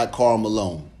ripped up like Karl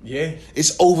Malone. Yeah.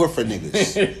 It's over for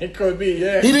niggas. It could be,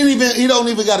 yeah. He don't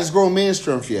even got his grown man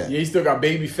strength yet. Yeah, he still got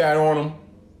baby fat on him.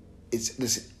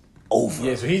 It's over.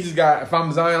 Yeah, so he just got, if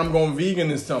I'm Zion, I'm going vegan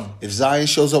this summer. If Zion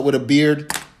shows up with a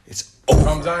beard, it's over. If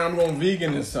I'm Zion, I'm going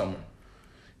vegan this summer.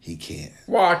 He can't.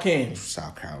 Why I can't?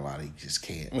 South Carolina, he just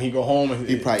can't. When he go home,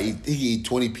 he probably eat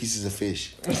 20 pieces of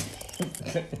fish.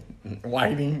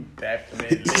 Whiting,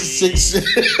 definitely. Yo,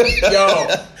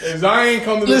 if Zion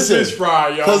come to the fish fry,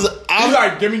 yo, he's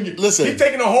like, listen. He's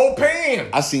taking a whole pan.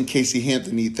 I seen Casey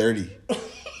Hampton eat 30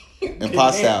 and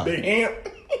pass out. Big Hamp.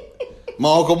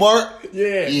 My Uncle Mark?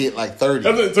 Yeah. He ate like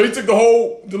 30. So he took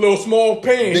the little small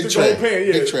pan. Big tray. The whole pan.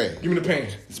 Yeah. Big tray. Give me the pan.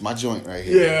 It's my joint right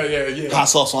here. Yeah. Hot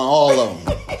sauce on all of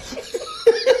them.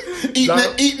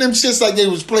 Eating them shits like they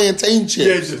was plantain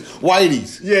chips.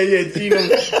 Whiteys. Yeah. Eating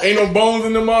them. Ain't no bones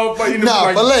in them motherfuckers.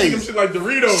 Nah, fillets. Eat them shit like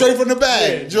Doritos. Straight from the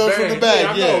bag. Joint from the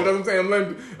bag. Yeah, I know. That's what I'm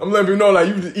saying. I'm letting people know, like,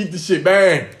 you just eat the shit,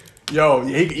 bang. Yo,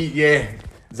 he can eat,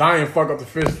 Zion fuck up the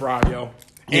fish fry, yo.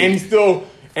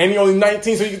 And he only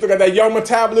 19, so he still got that young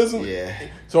metabolism. Yeah.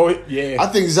 So, yeah. I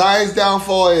think Zion's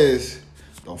downfall is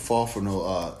don't fall for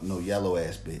no yellow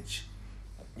ass bitch.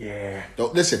 Yeah.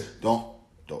 Don't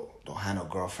have no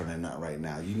girlfriend or nothing right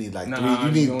now. You need like Nah,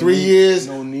 you need 3 years.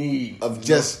 No need of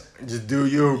just do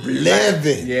you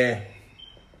living. Yeah.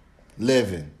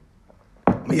 Living.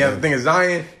 Yeah. The thing is,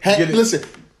 Zion. Listen,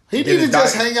 he need to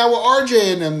just hang out with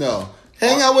RJ and them though.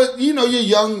 Hang out with your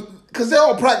young. Because they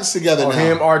all practice together now.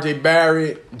 Him, RJ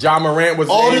Barrett, John Morant was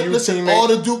all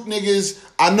the Duke niggas,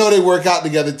 I know they work out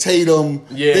together. Tatum,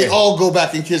 they all go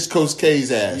back and kiss Coach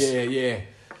K's ass. Yeah.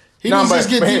 He needs to just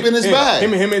get deep in his bag.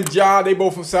 Him and Ja, they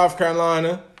both from South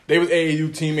Carolina. They was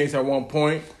AAU teammates at one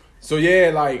point. So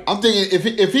yeah, like I'm thinking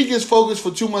if he gets focused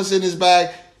for 2 months in his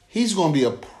bag, he's gonna be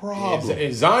a problem.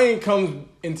 If Zion comes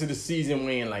into the season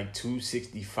weighing like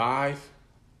 265.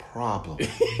 Problem.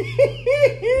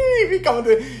 if he come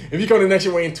to next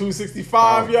year weighing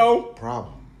 265, yo.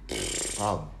 Problem.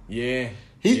 Yeah.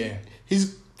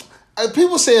 He's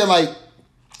people saying like,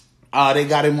 they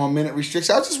got him on minute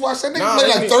restriction. I just watched that nigga play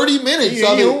like 30 minutes. He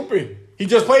hooping. He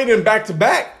just played in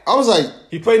back-to-back. I was like...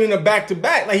 He played in a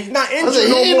back-to-back. Like, he's not injured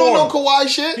he ain't on no Kawhi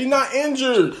shit. He's not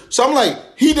injured. So I'm like,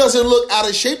 he doesn't look out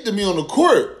of shape to me on the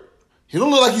court. He don't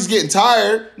look like he's getting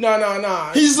tired. No.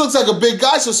 He just looks like a big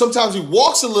guy, so sometimes he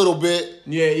walks a little bit.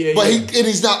 Yeah. But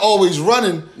he's not always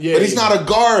running. Yeah, but he's not a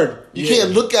guard. You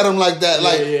can't look at him like that.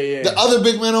 The other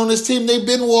big men on this team, they've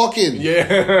been walking.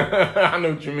 Yeah. I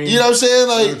know what you mean. You know what I'm saying?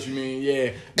 Like, I know what you mean,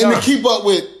 yeah. And to keep up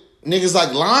with niggas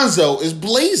like Lonzo is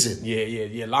blazing.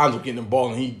 Yeah. Lonzo getting the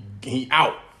ball and he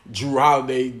out. Drew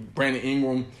Holiday, Brandon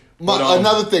Ingram.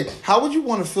 Another thing, how would you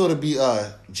want to feel to be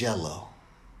Jello?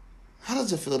 How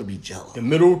does it feel to be Jello? The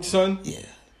middle son? Yeah.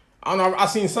 I don't know. I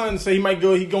seen son say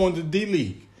he go into D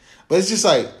League. But it's just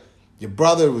like, your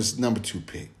brother was number 2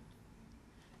 pick.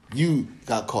 You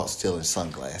got caught stealing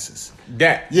sunglasses.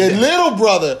 Your little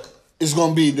brother is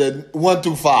gonna be the 1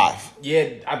 through 5. Yeah,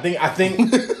 I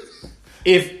think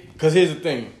because here's the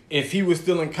thing. If he was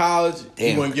still in college,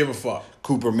 he wouldn't give a fuck.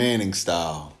 Cooper Manning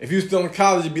style. If he was still in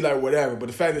college, it'd be like whatever. But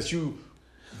the fact that you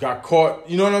got caught,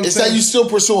 you know what I'm saying? It's like you still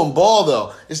pursuing ball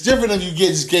though. It's different if you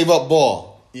just gave up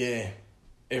ball. Yeah.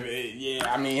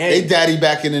 I mean, hey. They daddy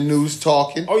back in the news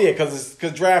talking. Oh yeah, because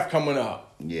draft coming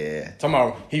up. Yeah. Talking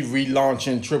about he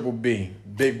relaunching Triple B,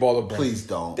 Big Baller Brand. Please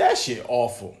don't. That shit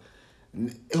awful.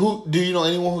 Who do you know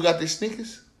anyone who got their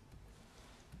sneakers?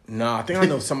 Nah, I think I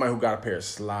know somebody who got a pair of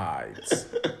slides.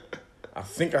 I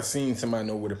think I seen somebody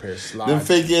know with a pair of slides. Them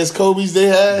fake ass Kobe's they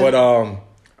had. But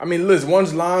I mean, listen.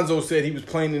 Once Lonzo said he was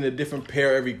playing in a different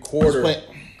pair every quarter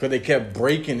because they kept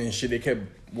breaking and shit. They kept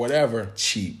whatever.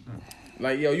 Cheap.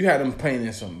 Like yo, you had them playing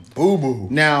in some boo boo.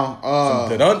 Now,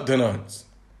 some dun-duns.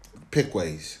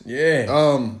 Pickways.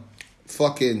 Yeah.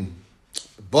 Fucking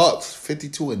Bucks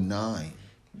 52-9.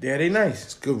 Yeah, they nice.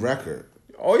 It's a good record.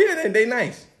 Oh yeah, they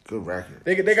nice. Good record.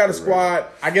 They got a squad.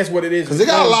 Record. I guess what it is because they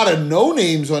got a lot of no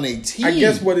names on their team. I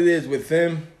guess what it is with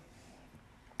them.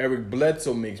 Eric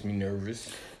Bledsoe makes me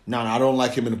nervous. No, I don't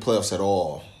like him in the playoffs at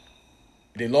all.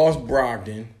 They lost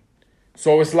Brogdon,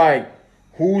 so it's like,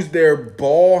 who's their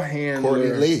ball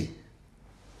handler?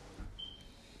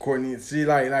 Courtney. See,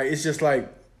 like it's just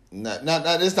like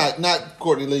it's not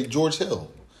Courtney Lee. George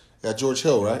Hill. Got George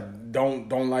Hill, right?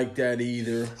 Don't like that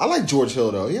either. I like George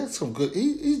Hill though. He had some good.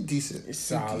 He's decent. He's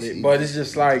solid, but it's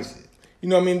just like, you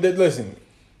know what I mean. Listen.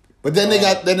 But then they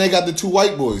got the 2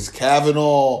 white boys,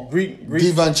 Kavanaugh,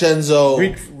 DiVincenzo.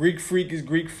 Greek Freak is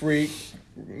Greek Freak.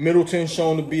 Middleton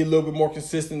shown to be a little bit more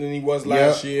consistent than he was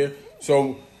last year.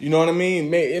 So you know what I mean.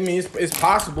 I mean it's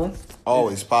possible.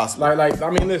 Always possible. Like I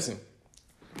mean, listen,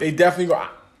 they definitely go.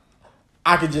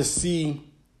 I can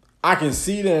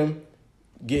see them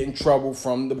get in trouble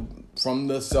from the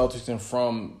Celtics and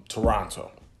from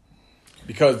Toronto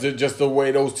because they're just the way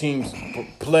those teams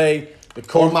play. The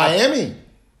coach, or Miami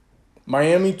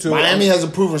too. Miami has a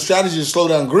proven strategy to slow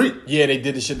down Greek. Yeah, they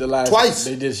did the shit twice.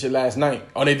 They did shit last night.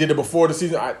 Oh, they did it before the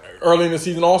season, early in the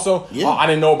season also. Yeah, I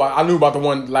didn't know about. I knew about the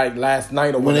one like last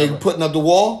night or when whatever. they putting up the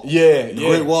wall. Yeah, the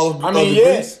Great Wall of the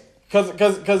Greeks.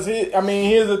 Because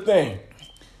here's the thing.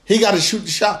 He got to shoot the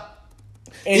shot.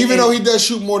 Even though he does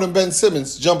shoot more than Ben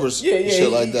Simmons jumpers,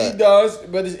 shit like that. He does,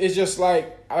 but it's just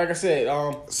like like I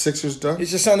said, Sixers done.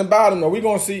 it's just something about them though. We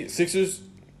gonna see Sixers.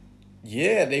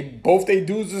 Yeah, they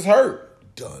dudes is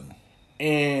hurt. Done.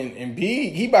 And B,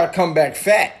 he about to come back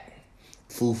fat.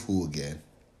 Foo again.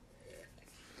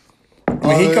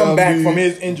 When he come back from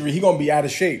his injury, he gonna be out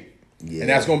of shape. Yeah. And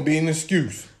that's gonna be an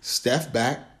excuse. Steph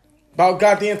back. About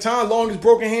goddamn time, longest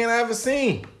broken hand I ever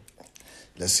seen.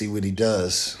 Let's see what he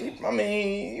does. I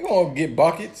mean, you gonna get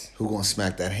buckets. Who gonna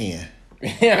smack that hand?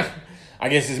 Yeah. I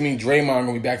guess this means Draymond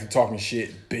gonna be back to talking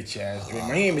shit, bitch ass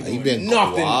Draymond. He ain't been doing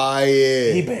nothing.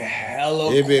 Quiet. He been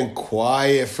hella. He been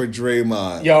quiet for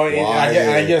Draymond. Yo,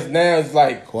 I guess now it's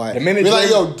like quiet. The minute we're like,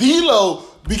 yo, D'Lo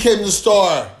became the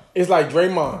star. It's like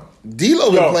Draymond.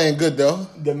 D'Lo been playing good though.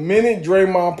 The minute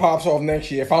Draymond pops off next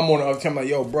year, if I'm on the other team, I'm like,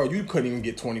 yo, bro, you couldn't even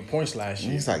get 20 points last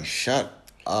year. He's like, shut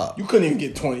up. You couldn't even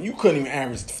get 20. You couldn't even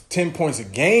average 10 points a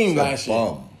game last year.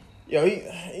 Bum. Yo,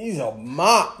 he's a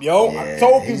mop, yo. Yeah, I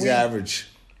told people he's average.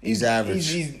 He's average.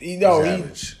 He's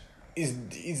average.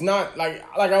 He's not like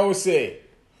I always said.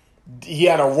 He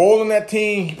had a role in that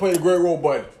team. He played a great role,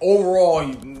 but overall,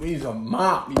 he's a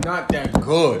mop. He's not that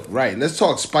good. Right. Let's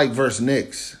talk Spike versus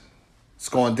Knicks. It's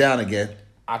going down again.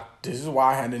 This is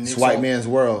why I had the Knicks. It's white man's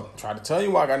world. Try to tell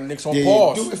you why I got the Knicks on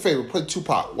pause. Do me a favor. Put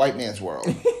Tupac. White man's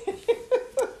world.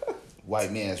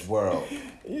 White man's world.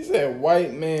 You said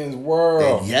white man's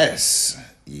world. Yes.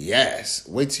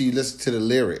 Wait till you listen to the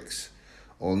lyrics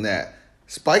on that.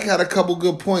 Spike had a couple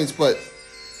good points, but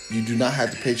you do not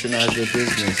have to patronize their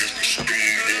business.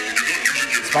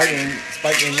 Spike ain't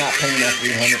not paying that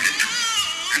 $300.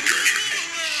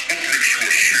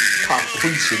 Pop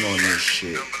preaching on this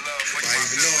shit.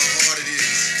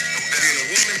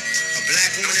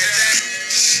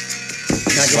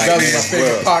 Machiavelli is my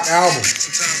favorite Pac album.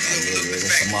 Yeah,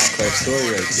 that's a Montclair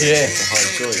story right there. Yeah. It's a hard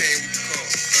story.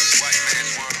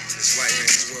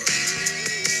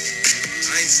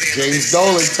 James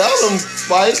Dolan, tell him,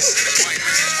 Spike.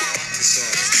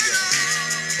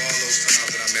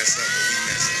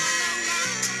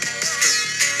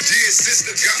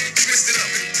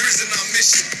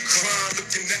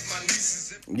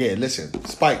 Yeah, listen,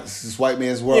 Spike, this is white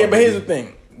man's world. Yeah, but here's the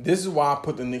thing. This is why I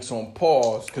put the Knicks on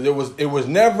pause, because it was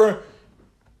never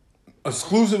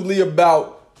exclusively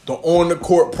about the on the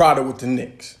court product with the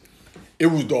Knicks. It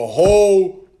was the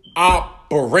whole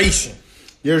operation.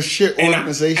 Your shit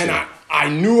organization. And I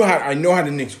know how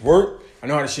the Knicks work. I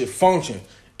know how the shit function.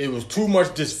 It was too much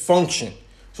dysfunction.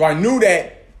 So I knew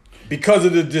that because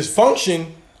of the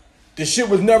dysfunction, the shit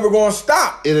was never going to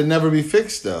stop. It'll never be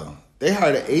fixed, though. They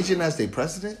hired an agent as their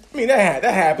president? I mean, that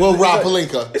happened. Well, Rob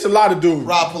Pelinka. It's a lot of dudes.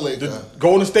 Rob Pelinka. The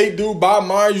Golden State dude, Bob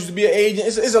Myers, used to be an agent.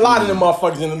 It's a lot of them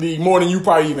motherfuckers in the league, more than you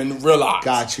probably even realize.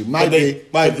 Got you. Might be.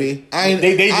 I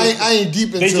ain't deep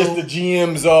into They just the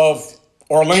GMs of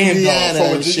Orlando. Indiana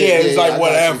so it's I like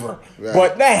whatever. Right.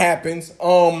 But that happens.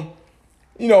 But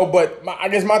I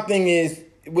guess my thing is,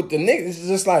 with the Knicks, it's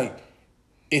just like,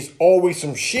 it's always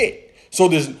some shit. So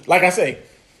there's, like I say,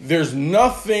 there's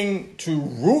nothing to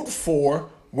root for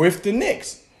with the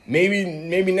Knicks. Maybe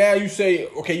now you say,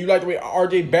 okay, you like the way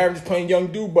RJ Barrett is playing young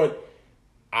dude, but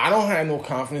I don't have no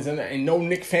confidence in that. And no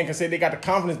Knicks fan can say they got the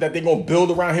confidence that they're going to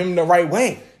build around him the right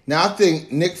way. Now, I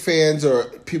think Knicks fans or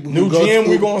people who New GM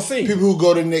we're going to see. People who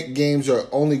go to Knicks games are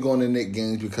only going to Knicks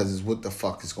games because it's what the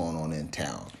fuck is going on in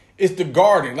town. It's the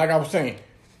Garden, like I was saying.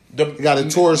 You got a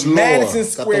tourist lure. Madison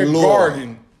Square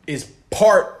Garden is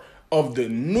part of the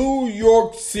New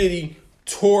York City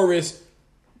tourist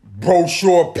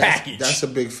brochure package. That's a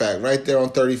big fact. Right there on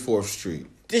 34th Street.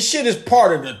 This shit is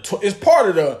part of the. It's part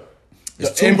of the.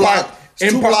 It's two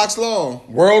blocks long.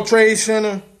 World Trade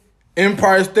Center,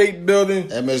 Empire State Building,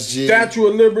 MSG, Statue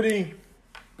of Liberty,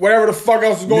 whatever the fuck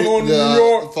else is going on in New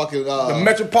York. The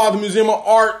Metropolitan Museum of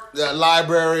Art, the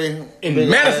library, in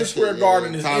Madison Square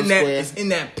Garden is in that. It's in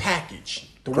that package.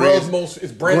 The world's most.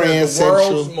 It's branded as the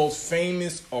world's most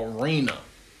famous arena.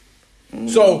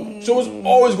 So it's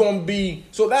always going to be.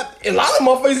 So that a lot of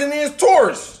motherfuckers in there is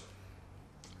tourists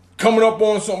coming up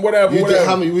on some whatever.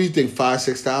 How many? What do you think?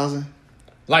 5,000-6,000?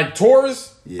 Like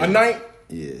tourists a night?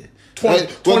 Yeah.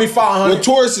 2,500. Well,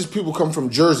 tourists is people come from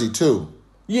Jersey too.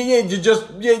 Yeah.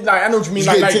 Like I know what you mean.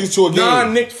 Like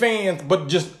non-Knicks fans, but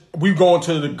just we going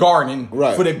to the Garden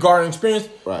for the Garden experience.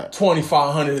 Right.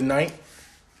 2,500 a night.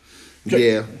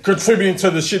 Yeah. Contributing to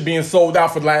the shit being sold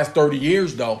out for the last 30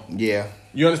 years, though. Yeah.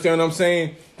 You understand what I'm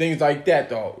saying? Things like that,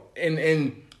 though. And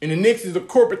the Knicks is a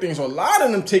corporate thing, so a lot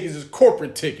of them tickets is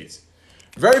corporate tickets.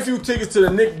 Very few tickets to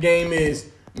the Knicks game is,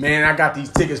 man, I got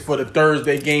these tickets for the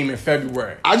Thursday game in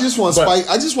February. I just want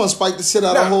Spike to sit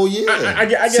out a whole year. I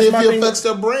guess see if he affects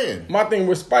their brand. My thing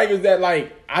with Spike is that,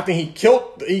 like, I think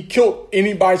he killed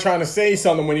anybody trying to say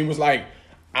something when he was like,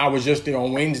 I was just there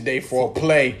on Wednesday for a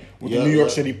play with the New York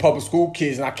City public school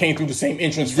kids, and I came through the same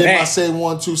entrance for that. that. My same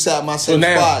 1-2 sat my same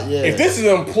spot. Yeah. If this is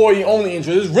an employee only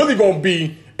entrance, it's really gonna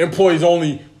be employees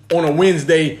only on a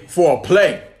Wednesday for a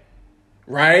play,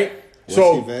 right?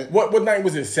 So what night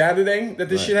was it? Saturday that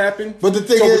this shit happened. But the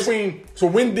thing is,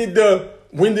 when did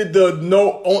the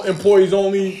no employees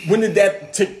only? When did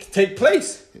that take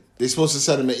place? They're supposed to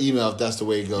send him an email if that's the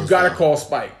way it goes. You gotta call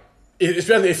Spike,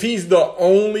 especially if he's the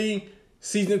only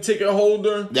season ticket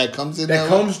holder that comes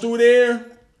through there.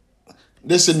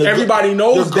 Listen, everybody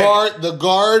knows the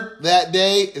guard that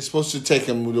day is supposed to take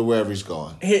him to wherever he's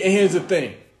going. Here's the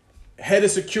thing, head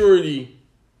of security.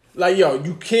 Like, yo,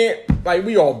 you can't, like,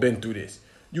 we all been through this.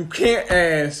 You can't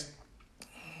ask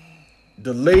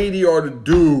the lady or the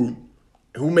dude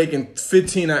who making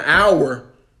 $15 an hour,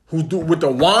 with the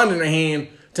wand in their hand,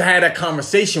 to have that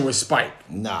conversation with Spike.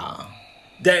 Nah.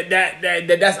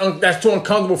 That's too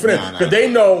uncomfortable for them. Because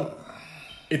they know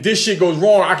if this shit goes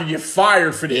wrong, I could get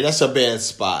fired for this. Yeah, that's a bad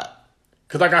spot.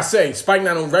 Because like I say, Spike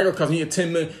not on regular because he a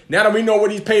 $10 million. Now that we know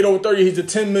what he's paid over 30, he's a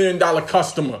 $10 million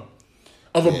customer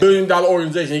of a $1 billion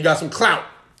organization. He got some clout.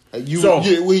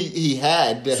 He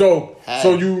had. So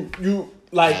you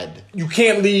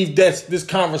can't leave this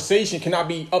conversation cannot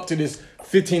be up to this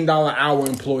 $15 an hour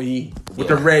employee with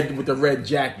the red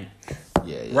jacket.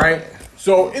 Yeah. Right?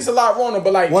 So it's a lot wrong,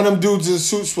 but like one of them dudes in a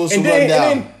suit supposed to run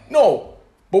down.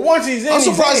 But once he's in, I'm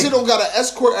surprised he don't got an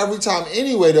escort every time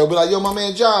anyway, though. Be like, yo, my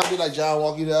man John. Be like, John,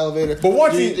 walk you to the elevator. But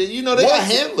once they got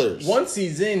handlers. Once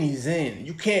he's in, he's in.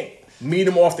 You can't meet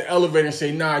him off the elevator and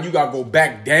say, nah, you got to go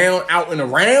back down, out and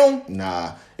around.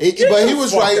 Nah. But he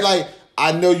was right. Like,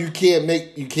 I know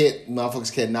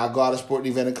motherfuckers cannot go out of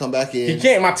sporting event and come back in. He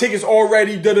can't. My ticket's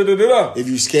already da-da-da-da-da. If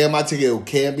you scan my ticket, it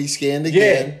can be scanned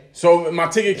again. Yeah. So my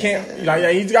ticket can't,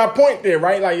 he's got a point there,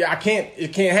 right? Like,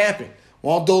 it can't happen.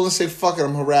 Won't Dolan say, fuck it,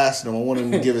 I'm harassing him. I want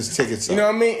him to give his tickets up. You know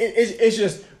what I mean? It's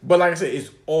just, but like I said,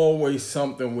 it's always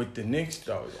something with the Knicks,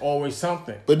 though. It's always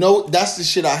something. But no, that's the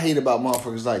shit I hate about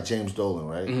motherfuckers like James Dolan,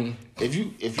 right? Mm-hmm. If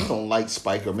you don't like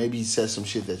Spike, or maybe he said some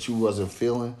shit that you wasn't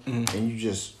feeling, and you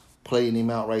just playing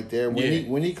him out right there,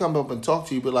 when he come up and talk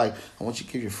to you, be like, I want you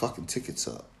to give your fucking tickets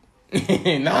up.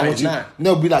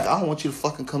 No, be like, I don't want you to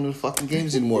fucking come to the fucking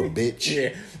games anymore, bitch.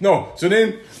 Yeah. No, so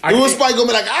then Spike gonna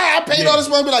be like, I paid all this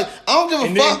money. Be like, I don't give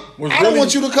a fuck. I don't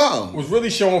want you to come. What's really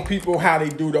showing people how they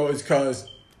do though is because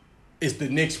it's the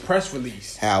Knicks press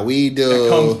release. How we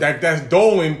do. That's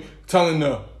Dolan telling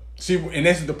and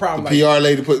this is the problem. The PR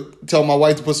lady tell my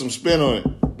wife to put some spin on it.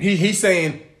 He's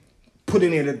saying, put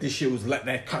in there that this shit was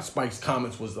that Spike's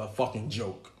comments was a fucking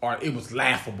joke. Or it was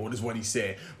laughable, is what he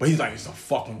said. But he's like, it's a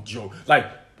fucking joke. Like,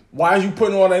 why are you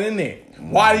putting all that in there?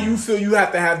 Why do you feel you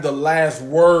have to have the last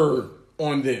word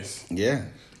on this? Yeah.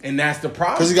 And that's the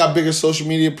problem. Because he got bigger social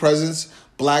media presence,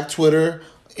 Black Twitter,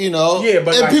 Yeah,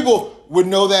 but people would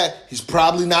know that he's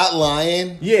probably not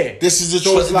lying. Yeah. This is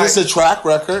a track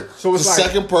record. So it's the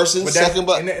second person, and that's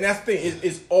the thing.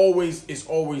 It's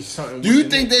always something. Do you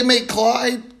think they make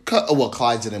Clyde cut? Well,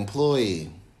 Clyde's an employee.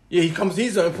 Yeah,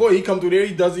 he's an employee. He come through there.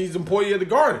 He's an employee of the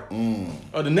Garden,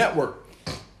 of the network.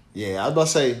 Yeah, I was about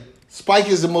to say, Spike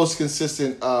is the most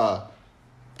consistent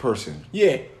person.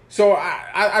 Yeah, so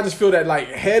I just feel that like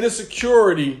head of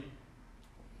security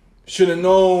should have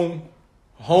known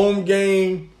home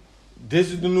game.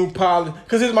 This is the new policy.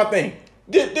 Because here's my thing.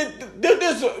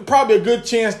 There's probably a good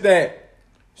chance that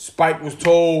Spike was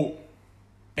told,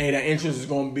 hey, that entrance is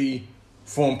going to be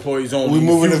for employees only. We're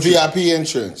moving to VIP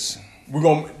entrance.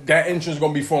 That entrance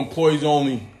gonna be for employees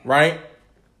only, right?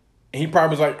 And he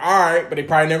probably was like, all right, but they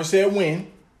probably never said when.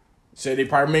 Said they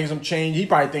probably making some change. He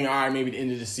probably think, all right, maybe the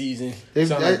end of the season,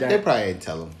 something like that. They probably ain't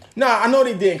tell him. Nah, I know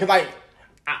they didn't, cause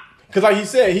like he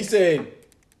said,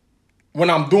 when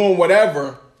I'm doing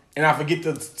whatever and I forget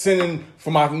to send in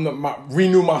for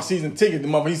renew my season ticket,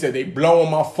 he said they blowing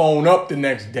my phone up the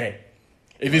next day.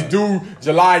 If it's due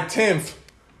July 10th,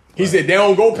 he said they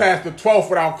don't go past the 12th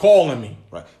without calling me.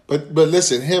 Right. But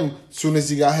listen, him, as soon as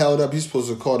he got held up, he's supposed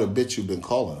to call the bitch you've been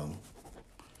calling him.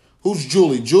 Who's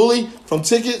Julie? Julie from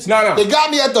Tickets? No. They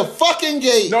got me at the fucking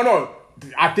gate. No.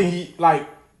 I think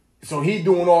he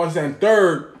doing all this and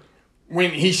third,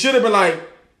 when he should have been like,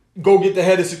 go get the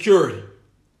head of security.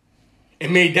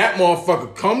 And made that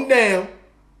motherfucker come down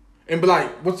and be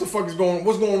like, what's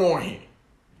going on here?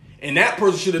 And that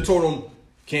person should have told him,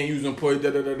 can't use employee,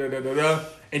 da-da-da-da-da-da,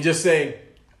 and just say,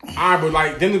 all right, but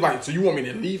like, then it's like, so you want me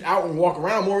to leave out and walk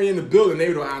around? I'm already in the building. They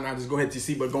would go, nah, just go ahead to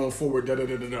see, but going forward,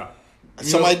 da-da-da-da-da.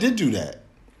 Somebody did do that.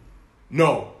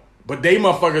 No, but they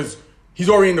motherfuckers, he's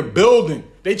already in the building.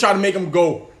 They try to make him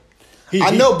go.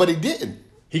 I know, but he didn't.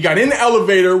 He got in the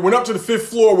elevator, went up to the 5th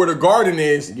floor where the garden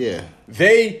is. Yeah.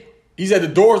 He said the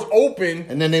doors open.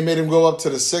 And then they made him go up to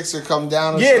the 6 or come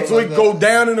down. Yeah, so he go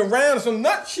down and around or some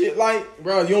nut shit. Like,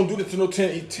 bro, you don't do this to no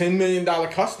 $10 million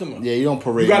customer. Yeah, you don't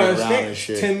parade you gotta around understand, and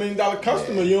shit. $10 million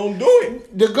customer, Yeah. you don't do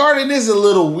it. The garden is a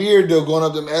little weird though, going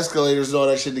up them escalators and all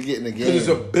that shit to get in the game. Because it's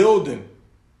a building.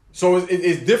 So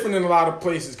it's different in a lot of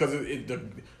places because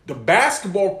the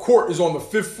basketball court is on the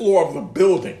 5th floor of the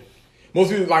building. Most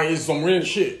people like it's some real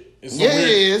shit. It's some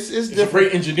it's different.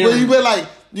 Great engineering. But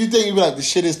you think the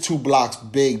shit is 2 blocks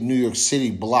big, New York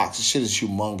City blocks. The shit is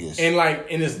humongous.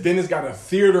 And it's got a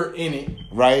theater in it.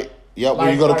 Right? Yep,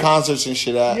 where you go to concerts and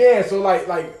shit at. Yeah, so like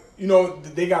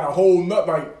they got a whole nut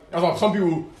like that's why some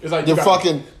people it's like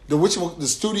the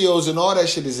studios and all that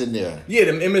shit is in there. Yeah,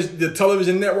 the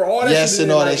television network, all that shit is in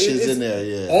there. All that shit is in there,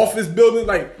 yeah. Office building,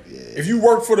 if you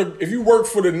work for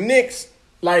the Knicks,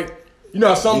 like you know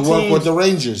how some teams work with the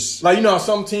Rangers. Like you know how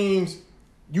some teams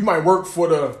you might work for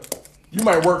the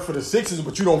Sixers,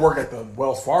 but you don't work at the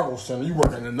Wells Fargo Center. You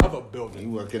work in another building. You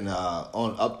work in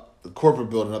the corporate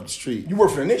building up the street. You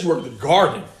work for the Knicks, you work at the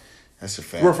Garden. That's a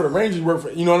fact. You work for the Rangers,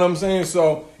 you know what I'm saying?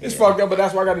 So it's fucked up, but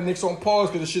that's why I got the Knicks on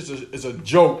pause because the shit is a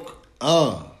joke.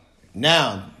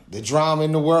 Now the drama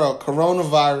in the world,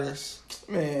 coronavirus.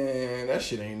 Man, that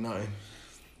shit ain't nothing.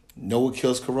 Know what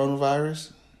kills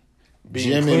coronavirus?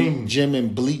 Being clean. Gym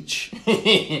and bleach.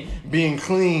 Being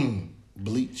clean.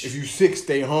 Bleach. If you sick,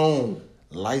 stay home.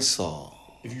 Lysol.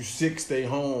 If you sick, stay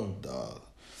home. Dog.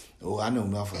 Oh, I know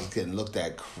motherfuckers getting looked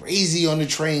at crazy on the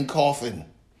train coughing.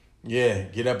 Yeah,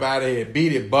 get up out of here.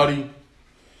 Beat it, buddy.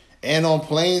 And on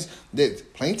planes, the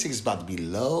plane tickets about to be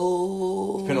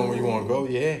low. Depending on where you want to go,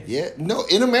 yeah. Yeah, no,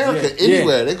 in America,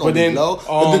 anywhere, they're going to be low.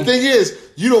 But the thing is,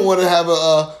 you don't want to have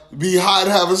be hot,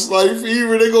 have a slight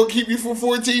fever. They're going to keep you for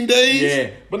 14 days. Yeah,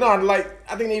 but no, I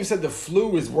think they even said the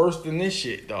flu is worse than this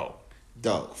shit, though.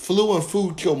 Dog, flu and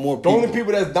food kill more people. The only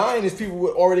people that's dying is people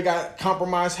who already got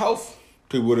compromised health.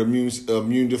 People with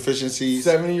immune deficiencies.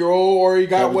 70-year-old or you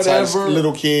got whatever.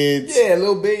 Little kids. Yeah, a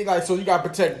little bit. So you got to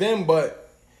protect them. But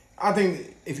I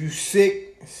think if you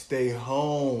sick, stay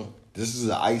home. This is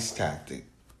an ICE tactic.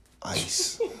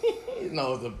 ICE.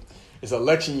 No, it's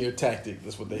election year tactic.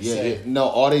 That's what they say. Yeah. No,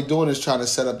 all they doing is trying to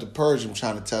set up the purge. I'm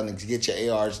trying to tell them to get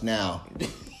your ARs now.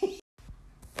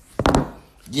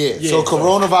 So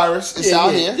coronavirus is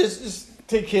out here. Just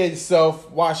take care of yourself.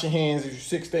 Wash your hands. If you're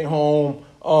sick, stay home.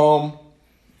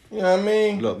 You know what I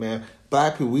mean? Look, man,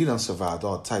 black people, we done survived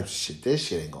all types of shit. This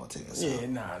shit ain't gonna take us out. Yeah,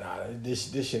 nah. This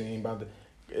shit ain't about to.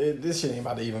 This shit ain't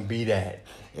about to even be that.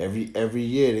 Every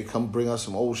year they come bring us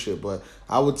some old shit, but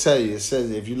I would tell you, it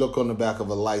says if you look on the back of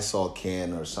a Lysol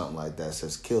can or something like that, it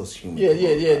says kills human.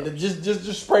 Yeah.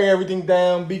 Just spray everything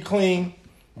down. Be clean.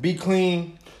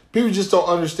 People just don't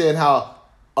understand how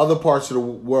other parts of the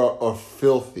world are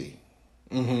filthy.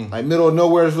 Mm-hmm. Like middle of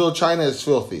nowheresville, China is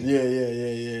filthy.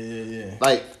 Yeah.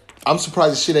 Like I'm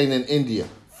surprised this shit ain't in India.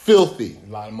 Filthy. A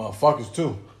lot of motherfuckers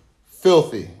too.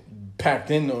 Filthy.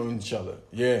 Packed in on each other.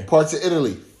 Yeah. Parts of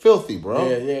Italy. Filthy, bro.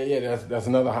 Yeah. That's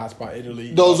another hot spot,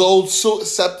 Italy. Those old sewage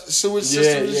systems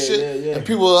and shit. Yeah. And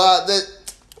people are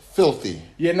that filthy.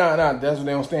 Yeah, nah. That's what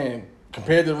they don't understand.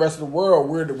 Compared to the rest of the world,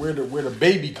 we're the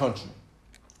baby country.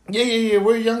 Yeah.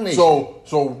 We're a young nation.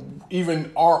 So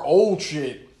even our old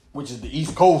shit, which is the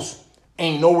East Coast,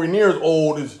 ain't nowhere near as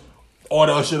old as all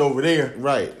that shit over there.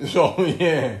 Right. So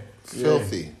yeah.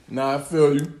 Filthy. Yeah. Nah, I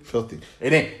feel you. Filthy.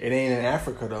 It ain't in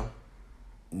Africa though.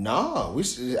 No,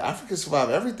 Africa survived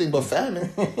everything but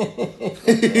famine. Now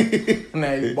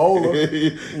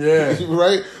Ebola. Yeah.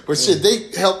 Right? But shit,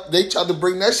 they tried to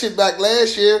bring that shit back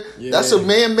last year. Yeah. That's a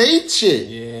man-made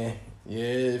shit.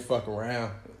 Yeah, fuck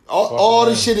around. All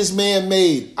the shit is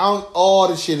man-made. All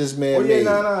the shit is man-made. It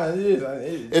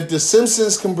is. If the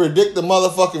Simpsons can predict the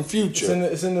motherfucking future.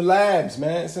 It's in the labs,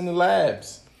 man. It's in the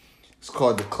labs. It's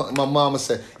called my mama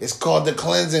said, it's called the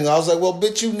cleansing. I was like, well,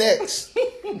 bitch, you next.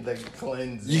 The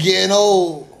cleansing. You getting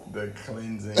old. The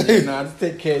cleansing. Nah, just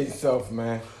take care of yourself,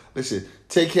 man. Listen,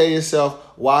 take care of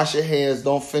yourself. Wash your hands.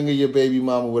 Don't finger your baby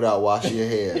mama without washing your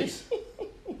hands.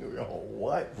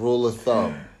 What? Rule of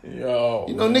thumb. Yo.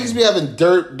 You know, niggas be having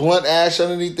dirt, blunt ash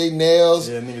underneath their nails.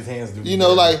 Yeah, niggas' hands do. You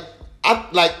know, I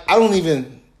don't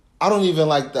even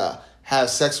like to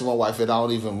have sex with my wife and I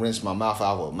don't even rinse my mouth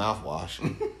out with mouthwash.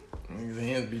 Niggas'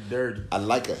 hands be dirty. I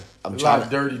like her. I'm trying to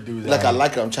dirty dudes. Like I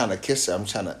like her. I'm trying to kiss her. I'm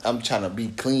trying to be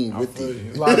clean with you.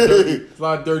 There's a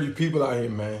lot of dirty people out here,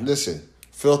 man. Listen,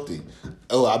 filthy.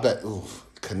 Oh, I bet. Ooh,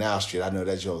 Canal Street. I know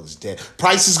that joke is dead.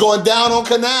 Price is going down on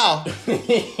Canal.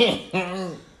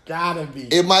 Gotta be.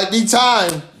 It might be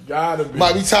time. Gotta be.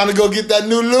 Might be time to go get that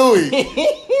new Louis.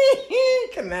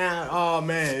 Canal. Oh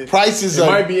man, Prices it are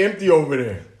might be empty over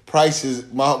there.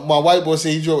 Prices. My white boy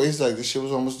said he drove. He's like, this shit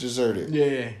was almost deserted.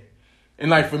 Yeah, and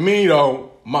like for me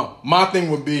though, my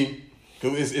thing would be,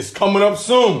 cause it's coming up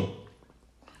soon.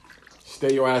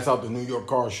 Stay your ass out the New York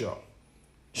Car Show.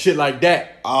 Shit like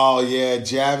that. Oh yeah,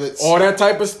 Javits. All that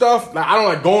type of stuff. Like I don't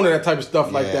like going to that type of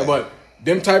stuff like that, but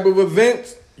them type of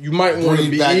events, you might want to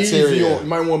be easy on. You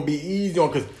might want to be easy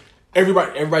on because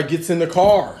everybody gets in the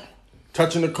car,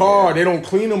 touching the car. Yeah. They don't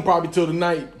clean them probably till the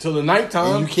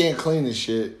nighttime. And you can't clean the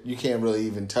shit. You can't really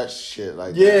even touch shit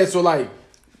like that. Yeah, so like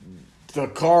the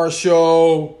car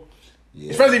show,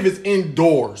 especially if it's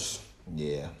indoors.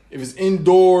 Yeah. If it's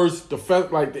indoors,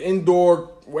 like the indoor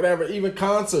whatever, even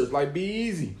concerts, like be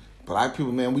easy. Black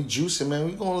people, man, we juicing, man.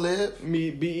 We gonna live.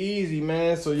 Be easy,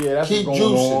 man. So yeah, that's Keep what's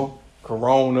going juicing. on.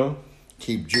 Corona.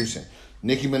 Keep juicing.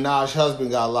 Nicki Minaj's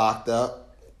husband got locked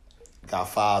up. Got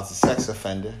filed as a sex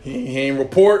offender. He ain't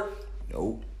report.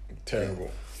 Nope.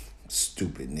 Terrible.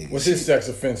 Stupid nigga. What's his sex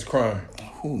offense crime?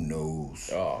 Who knows?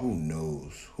 Oh. Who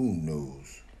knows? Who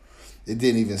knows? It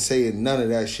didn't even say it. None of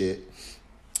that shit.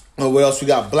 Oh, what else? We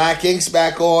got Black Ink's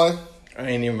back on. I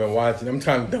ain't even been watching. I'm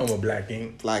kind of done with Black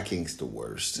Ink. Black Ink's the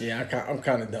worst. Yeah, I'm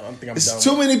kind of done. I think I'm done. It's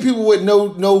too many people with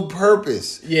no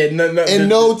purpose. Yeah,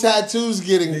 no tattoos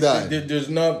getting done. There's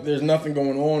nothing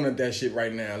going on with that shit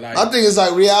right now. Like I think it's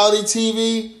like reality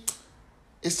TV.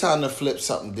 It's time to flip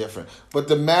something different. But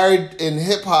the Married in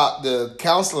Hip Hop, the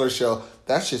counselor show,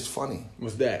 that's just funny.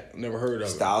 What's that? Never heard of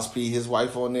it. Styles P, his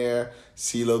wife on there.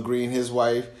 CeeLo Green, his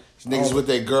wife. Niggas with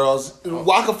their girls.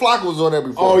 Waka Flocka was on there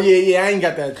before. Oh yeah, I ain't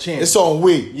got that chance. It's on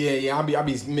Wii. Yeah, I be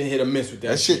hit or miss with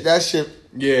that shit. That shit.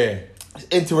 Yeah.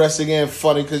 Interesting and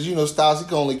funny because Styles, he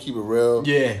can only keep it real.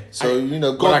 Yeah. So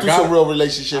go through some real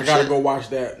relationship. I gotta go watch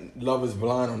that Love Is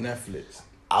Blind on Netflix.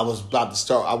 I was about to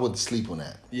start. I wouldn't sleep on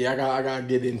that. Yeah, I gotta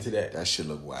get into that. That shit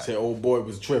look wild. Said old boy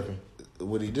was tripping.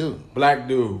 What'd he do? Black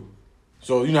dude.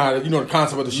 So you know the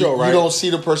concept of the show, right? You don't see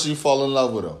the person, you fall in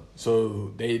love with them.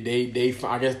 So they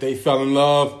I guess they fell in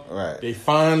love. Right. They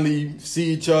finally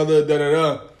see each other.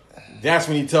 That's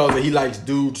when he tells her he likes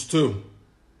dudes too.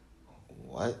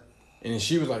 What? And then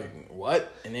she was like,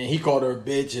 "What?" And then he called her a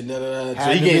bitch and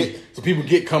So people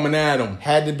get coming at him.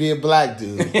 Had to be a black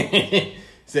dude.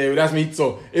 Say well, that's me.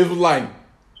 So it was like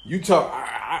you talk.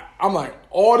 I'm like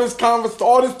all this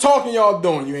talking y'all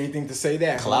doing. You ain't think to say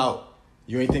that. Clout. Huh?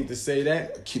 You ain't think to say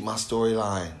that. Keep my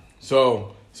storyline.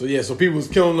 So people was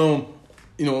killing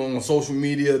them, on social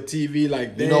media, TV,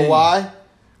 like that. You know why?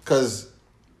 Because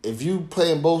if you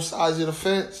playing both sides of the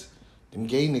fence, them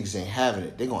gay niggas ain't having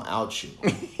it. They gonna out you.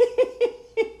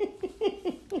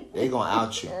 They gonna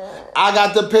out you. I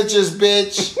got the pictures,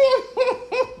 bitch.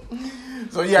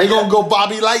 So yeah, they gonna go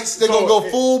Bobby Lights. They gonna go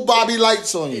full Bobby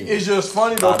Lights on you. It's just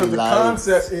funny though because the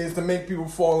concept is to make people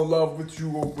fall in love with you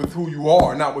with who you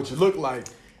are, not what you look like.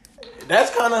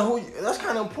 That's kind of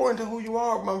important to who you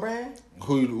are, my man.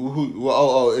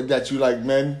 Who? That you like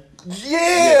men?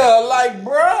 Yeah, like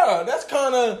bruh, that's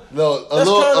kind of a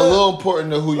little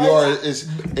important to who you are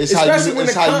is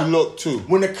how you look too.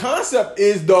 When the concept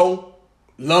is though,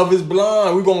 love is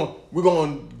blind. We're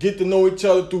gonna get to know each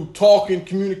other through talking,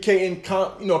 communicating,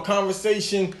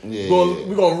 conversation. Yeah,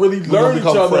 we're gonna really learn each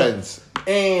other. Friends.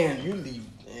 And you leave,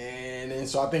 and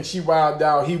so I think she wilded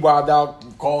out. He wilded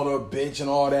out, called her a bitch and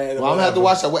all that. Well, I'm gonna have to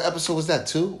watch that. What episode was that?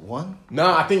 2? 1?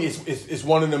 Nah, I think it's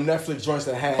one of them Netflix joints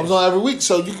that has comes on every week,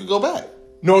 so you can go back.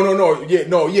 No,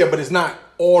 yeah, but it's not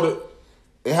all the.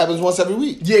 It happens once every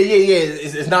week. Yeah.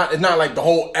 It's not like the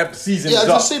whole season. Yeah, I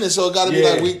just seen it, so it got to be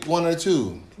like week 1 or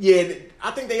 2. Yeah,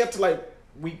 I think they up to like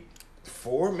week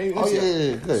 4, maybe. Oh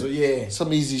yeah, good. So yeah,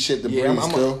 some easy shit to breeze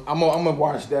still. I'm gonna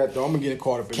watch that though. I'm gonna get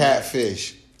caught up in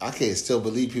catfish. I can't still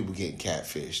believe people getting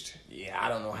catfished. Yeah, I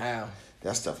don't know how.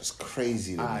 That stuff is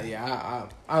crazy to me. Yeah,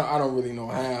 I don't really know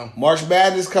how. March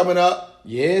Madness coming up.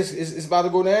 Yes, it's about to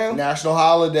go down. National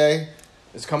holiday.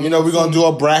 It's coming. We're gonna do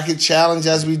a bracket challenge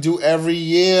as we do every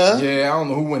year. Yeah, I don't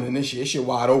know who winning this year. This shit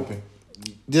wide open.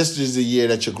 This is the year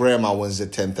that your grandma wins the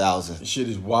 10,000. This shit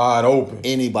is wide open.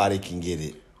 Anybody can get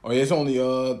it. Oh yeah, it's only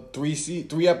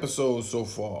 3 episodes so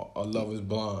far. Love Is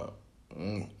Blind.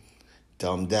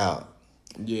 Dumbed out.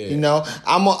 Yeah.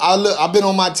 I've been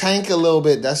on my tank a little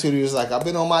bit. That's what he was like. I've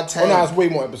been on my tank. Oh no, it's way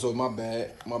more episodes. My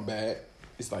bad.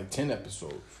 It's like 10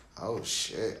 episodes. Oh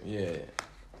shit. Yeah.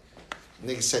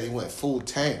 Nigga said he went full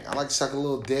tank. I like to suck a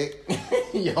little dick.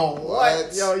 Yo,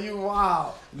 what? Yo, you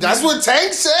wild. That's what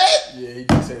Tank said? Yeah, he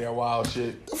did say that wild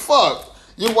shit. The fuck?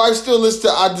 Your wife still listens to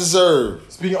I Deserve.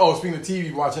 Speaking of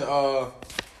TV, watching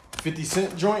 50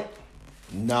 Cent joint.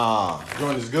 Nah.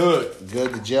 Joint is good.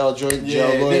 Good. The jail joint.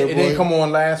 Yeah, jail lawyer it didn't come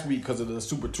on last week because of the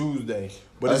Super Tuesday.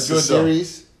 But it's good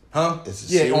series? Huh? It's a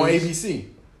series? on ABC.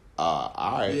 All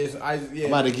right. Yeah. I'm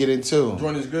about to get into.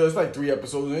 Joint is good. It's like 3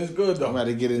 episodes and it's good though. I'm about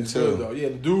to get into. It's good though. Yeah,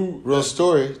 the dude. Real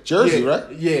story. Jersey,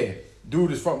 right? Yeah.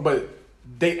 Dude is from, but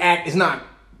they act. It's not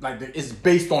like it's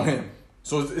based on him.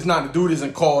 So it's not, the dude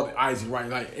isn't called Isaac, right?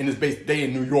 Like, and it's based, they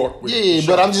in New York. Yeah,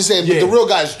 but I'm just saying, but the real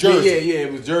guy's Jersey. Yeah,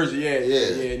 it was Jersey.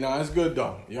 Yeah. No, it's good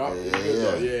though. Yeah.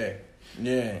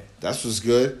 That's what's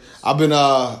good. I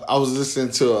was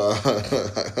listening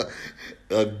to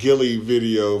a Gilly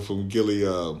video from Gilly.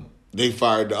 They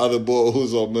fired the other boy who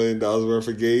was on $1 Million Worth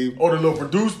of Game. Oh, the little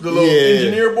producer, the little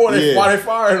engineer boy. Why they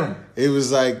fired him? It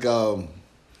was like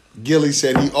Gilly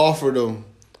said he offered him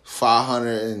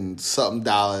 $500 and something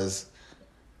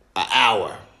an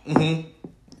hour. Mm-hmm.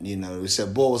 You know, he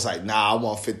said, boy was like, nah, I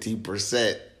want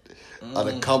 15% of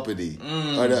the company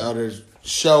or the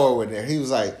show or whatever. He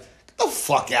was like, get the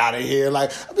fuck out of here.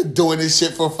 Like, I've been doing this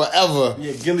shit for forever.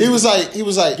 Yeah, Gilly. He was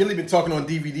like, Gilly been talking on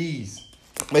DVDs.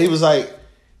 But he was like,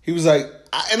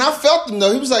 and I felt him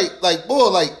though. He was like, boy,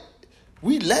 like,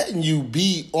 we letting you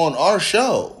be on our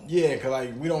show. Yeah, because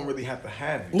like we don't really have to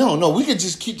have it. No, we could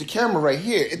just keep the camera right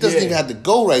here. It doesn't even have to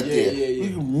go right there. Yeah. We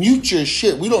can mute your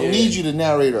shit. We don't need you to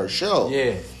narrate our show.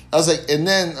 Yeah. I was like, and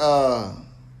then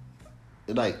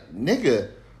like,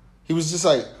 nigga, he was just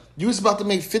like, you was about to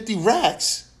make 50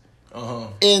 racks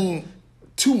in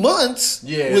 2 months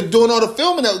with doing all the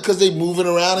filming because they moving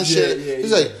around and shit.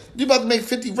 He's like, you about to make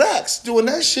 50 racks doing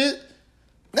that shit.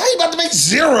 Now you about to make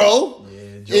 0.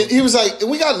 And he was like, and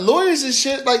we got lawyers and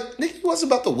shit. Like, nigga, he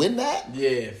wasn't about to win that.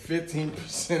 Yeah,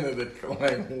 15% of the,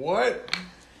 like, what?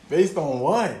 Based on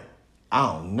what?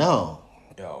 I don't know.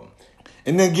 Yo.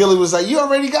 And then Gilly was like, you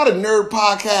already got a nerd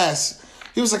podcast.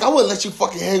 He was like, I wouldn't let you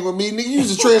fucking hang with me. Nigga, you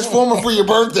was a transformer for your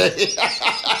birthday.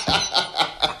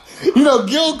 You know,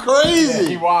 Gil crazy. Yeah,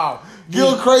 he wild.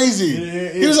 Gil crazy.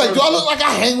 He was like, do I look like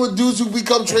I hang with dudes who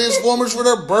become Transformers for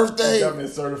their birthday? Definitely a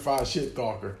certified shit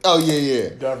talker. Oh, yeah.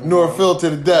 Northfield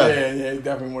to the death. Yeah, he's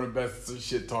definitely one of the best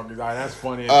shit talkers. That's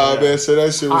funny. Man, so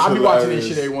that shit was I be watching this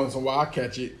shit every once in a while. I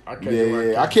catch it. I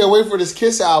can't wait for this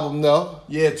Kiss album, though.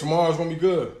 Yeah, tomorrow's going to be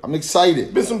good. I'm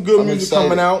excited. Been some good music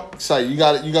coming out. Excited. You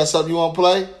got something you want to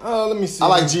play? Let me see. I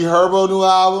like G Herbo new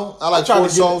album. I like 4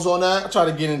 songs on that. I try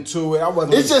to get into it.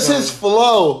 It's just his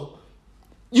flow.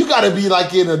 You gotta be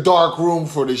like in a dark room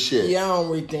for this shit. Yeah, I don't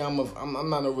really think I'm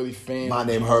not a really fan. My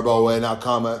name Herbo and I'll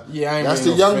comment. Yeah, I ain't that's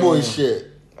really the young boy shit.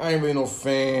 I ain't really no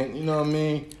fan. You know what I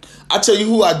mean? I tell you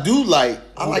who I do like.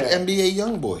 I like NBA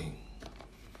Youngboy.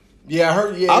 Yeah, I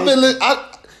heard. Yeah,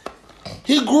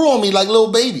 he grew on me like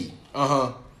Lil Baby.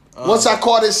 Once I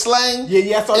caught his slang,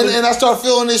 and I started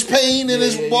feeling his pain in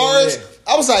his bars.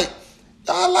 Yeah. I was like,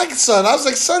 I like son. I was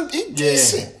like, son, he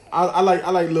decent. I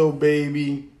like Lil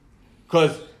Baby.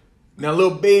 Because now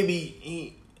Lil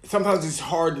Baby, sometimes it's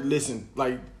hard to listen,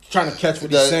 like trying to catch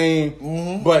what he's saying.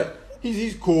 Mm-hmm. But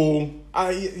he's cool.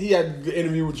 He had an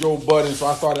interview with Joe Budden, so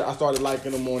I started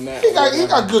liking him on that. He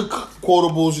got good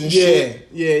quotables and shit.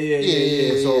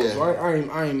 Yeah. So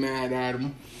I ain't mad at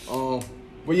him.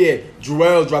 But yeah,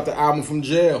 Jewel dropped the album from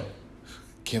jail.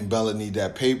 Kim Bella need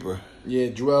that paper. Yeah,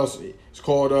 Jewel. It's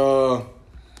called what's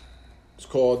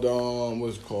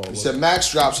it called? You said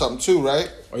Max dropped something too,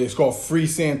 right? Oh, yeah, it's called Free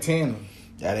Santana.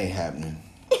 That ain't happening.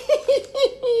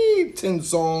 10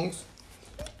 songs.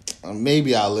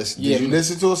 Maybe I'll listen. Did you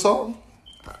listen to a song?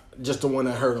 Just the one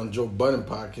I heard on Joe Budden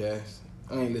podcast.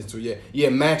 I ain't listened to it yet. Yeah,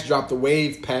 Max dropped the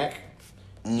Wave Pack.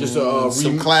 Just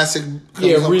some classic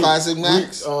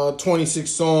Max. 26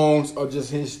 songs of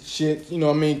just his shit. You know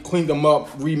what I mean? Cleaned them up,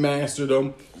 remastered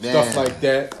them, stuff like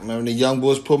that. I remember the young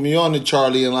boys put me on to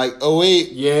Charlie in like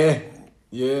 08. Yeah.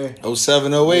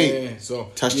 07, 08. Yeah.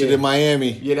 So touched it in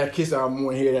Miami. Yeah, that Kiss album, I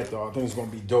want to hear that though. I think it's gonna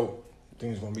be dope.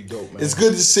 Man. It's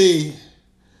good to see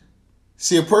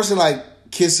a person like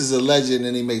Kiss is a legend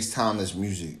and he makes timeless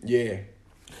music. Yeah.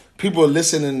 People are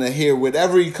listening to hear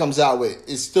whatever he comes out with.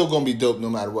 It's still gonna be dope no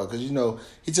matter what, because you know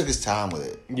he took his time with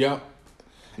it. Yeah.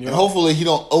 And hopefully he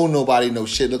don't owe nobody no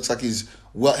shit. Looks like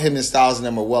him and Styles and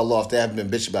them are well off. They haven't been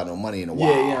bitching about no money in a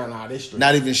while. Nah, they straight.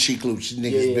 Not even Sheek Luch.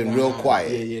 Niggas been real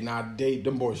quiet.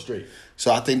 Them boys straight.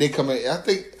 So I think they come in. I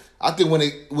think when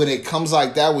it comes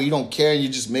like that, where you don't care and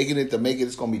you're just making it to make it,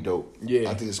 it's gonna be dope.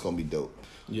 Yeah. I think it's gonna be dope.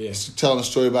 Yeah. He's telling a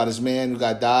story about his man who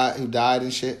died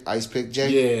and shit. Ice Pick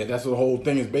Jay. Yeah, that's what the whole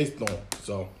thing is based on.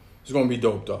 So it's gonna be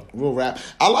dope though. Real rap.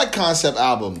 I like concept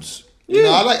albums. You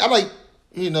know, I like.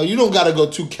 You know, you don't gotta go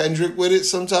too Kendrick with it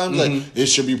sometimes. Mm-hmm. Like it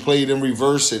should be played in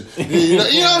reverse, and you know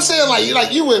what I'm saying.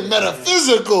 Like you went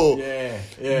metaphysical.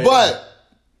 Yeah. But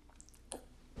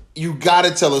you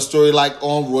gotta tell a story like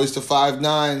on Royce the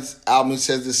 5'9's album. He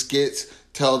says the skits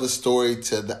tell the story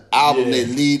to the album. They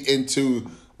lead into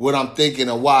what I'm thinking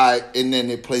and why, and then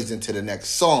it plays into the next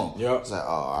song. Yep. It's like, oh,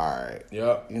 all right.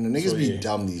 Yep. You know, niggas be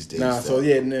dumb these days. Nah, so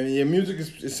music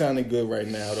is sounding good right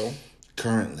now though.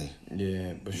 Currently.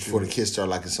 Yeah, but before the kids start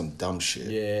liking some dumb shit.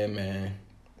 Yeah, man.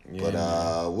 Yeah,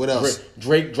 but what else?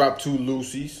 Drake dropped 2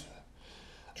 Lucy's.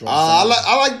 I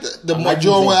like the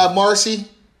joint with Marcy.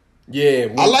 Yeah,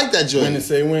 I like that joint. When to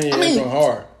say when,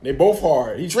 hard. They both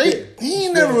hard. Drake, he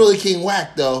ain't never really king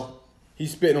whack though. He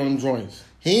spitting on them joints.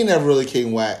 He ain't never really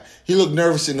king whack. He looked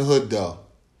nervous in the hood though.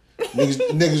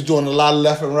 niggas doing a lot of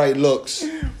left and right looks.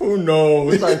 Who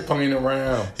knows? He like playing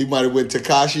around. He might have went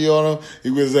Tekashi on him.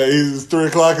 He was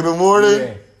 3:00 in the morning.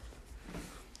 Yeah.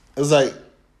 It was like,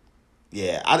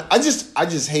 yeah. I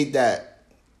just hate that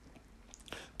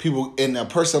people, and a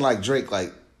person like Drake,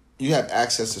 like, you have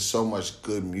access to so much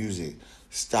good music.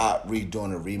 Stop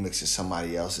redoing a remix of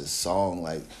somebody else's song.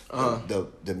 Like the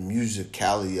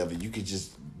musicality of it, you could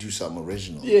just do something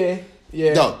original. Yeah.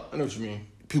 No, I know what you mean.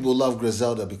 People love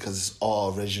Griselda because it's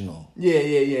all original.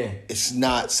 Yeah. It's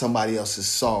not somebody else's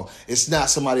song. It's not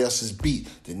somebody else's beat.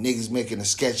 The niggas making a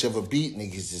sketch of a beat,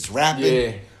 niggas just rapping.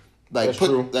 Yeah. Like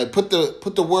put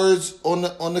the words on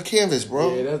the canvas,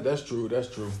 bro. Yeah, that's true.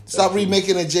 Stop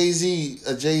remaking a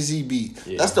Jay-Z beat.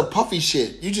 Yeah. That's the puffy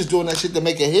shit. You just doing that shit to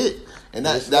make a hit. And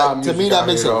that to me that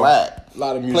makes it whack. A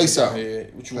lot of music. Play something. Here.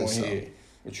 What you want to hear?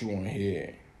 What you want to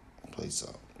hear? Play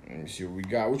something. Let me see what we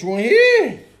got. What you want to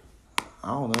hear? I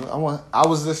don't know. I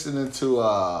was listening to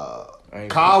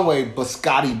Conway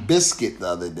Biscotti Biscuit the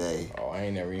other day. Oh, I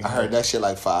ain't never even heard that shit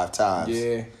like 5 times.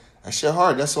 Yeah. That shit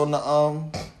hard. That's on the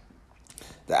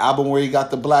album where he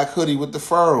got the black hoodie with the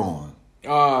fur on.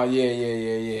 Oh,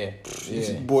 yeah.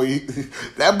 Boy,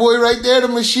 that boy right there, the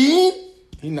Machine.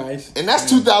 He nice. And that's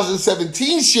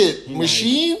 2017 shit. He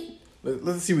Machine. Nice.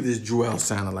 Let's see what this Jewel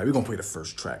sounded like. We're going to play the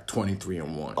first track,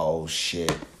 23-1. Oh,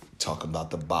 shit. Talking about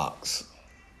the box.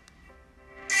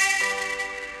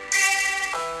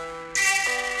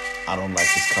 I don't like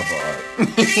this cover art.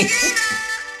 Free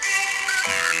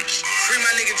my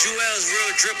nigga Jewel's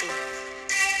real dripper.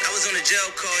 I was on a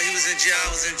jail call. He was in jail. I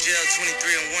was in jail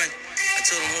 23-1. I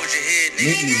told him, hold your head,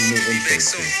 nigga. Be back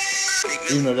soon.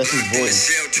 Even though that's his voice.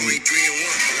 Jail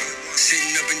 23-1.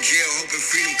 Sitting up in jail hoping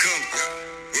freedom come.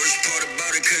 Worst part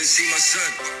about it, couldn't see my son.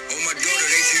 Oh, my daughter,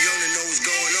 they too young to know what's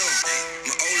going on.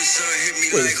 My oldest son hit me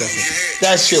like, hold your head.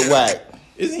 That shit whack.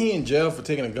 Isn't he in jail for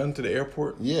taking a gun to the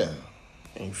airport? Yeah.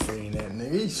 Ain't freeing that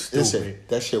nigga. He's stupid.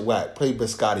 That shit whack. Play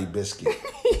Biscotti Biscuit.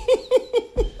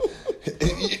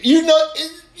 you know,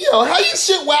 how you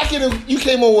shit whacking if you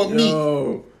came on with me?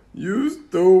 Yo, you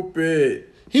stupid.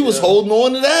 He was holding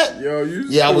on to that? Yo, you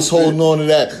stupid. Yeah, I was holding on to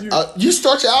that. You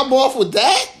start your album off with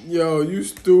that? Yo, you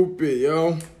stupid,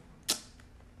 yo.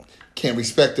 Can't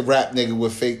respect the rap nigga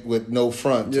with no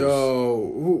front.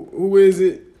 Yo, who is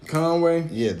it? Conway?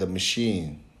 Yeah, the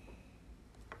Machine.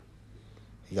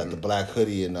 He got the black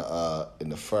hoodie in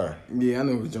the fur. Yeah, I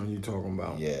know what you talking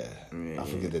about. Yeah. I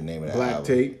forget the name of that Black album.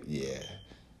 Tape? Yeah.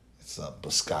 It's a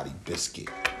Biscotti Biscuit.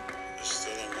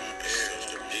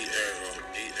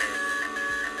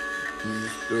 You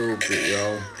stupid,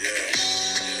 yo.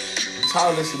 I'm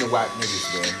tired of listening to whack niggas,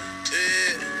 man.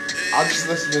 I'll just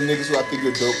listen to niggas who I think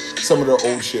are dope. Some of their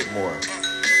old shit more.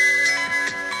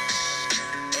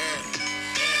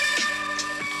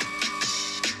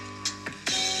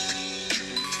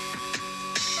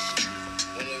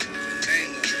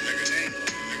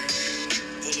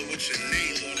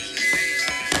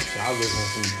 I was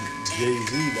listening to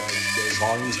Jay-Z the other day,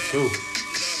 Volume 2.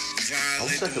 I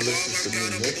wish I could listen to me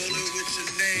and Nipsey.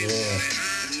 Yeah.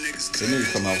 They need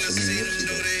to come out with some new Nipsey,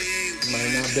 though.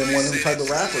 Might not have been one of them type of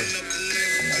rappers.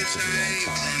 I know it took a long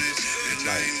time.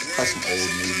 Like some old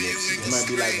new Nipsey. It might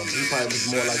be like, he probably was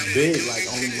more like big,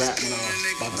 like only rap when I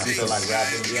was about to feel like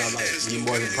rapping. Yeah, like, he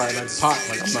more than probably like Pac,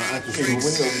 like I'm not Uncle Hey, Street.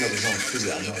 when they open up his own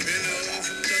studio, I know he's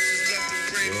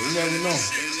Yeah, you never know.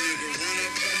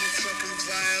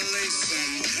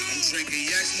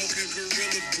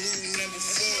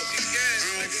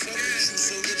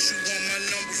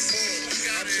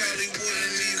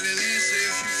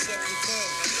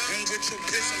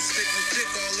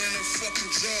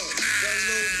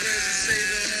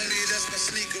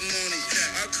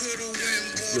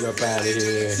 Get up out of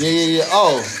here. Yeah.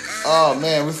 Oh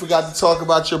man, we forgot to talk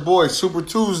about your boy, Super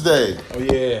Tuesday. Oh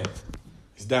yeah,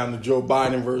 it's down to Joe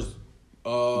Biden versus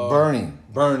Bernie.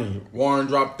 Warren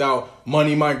dropped out.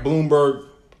 Money Mike Bloomberg.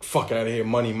 Fuck out of here,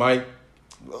 Money Mike.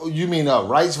 You mean a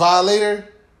rights violator?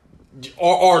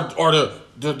 Or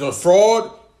the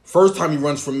fraud? First time he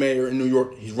runs for mayor in New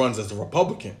York, he runs as a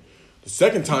Republican. The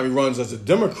second time he runs as a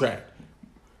Democrat.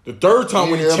 The third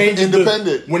time when he changes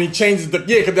independent.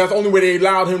 because that's the only way they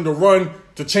allowed him to run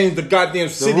to change the goddamn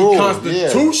city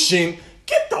constitution.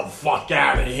 Get the fuck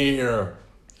out of here.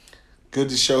 Good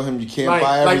to show him you can't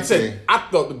buy everything. Like I said, I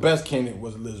thought the best candidate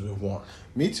was Elizabeth Warren.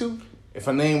 Me too. If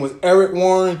her name was Eric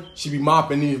Warren, she'd be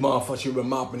mopping these motherfuckers. She'd be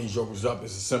mopping these jokers up.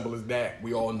 It's as simple as that.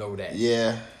 We all know that.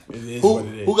 Yeah. It is what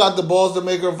it is. Who got the balls to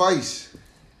make her vice?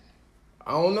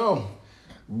 I don't know.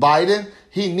 Biden?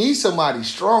 He needs somebody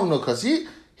strong though, because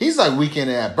he's like Weekend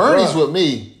at Bernie's with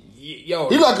me. Yo,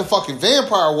 he like a fucking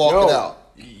vampire walking out.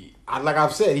 Like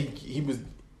I've said,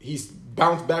 he's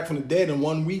bounced back from the dead in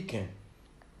one weekend.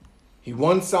 He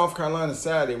won South Carolina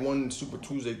Saturday, won Super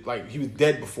Tuesday. Like, he was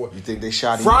dead before. You think they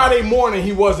shot him? Friday morning,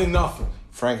 he wasn't nothing.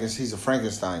 He's a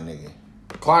Frankenstein nigga.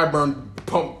 Clyburn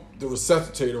pumped the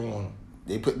resuscitator on him.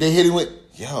 They hit him with,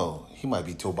 he might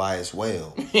be Tobias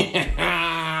Whale.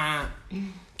 Can't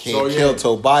kill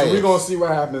Tobias. So we gonna see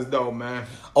what happens though, man.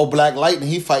 Oh, Black Lightning,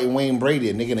 he fighting Wayne Brady,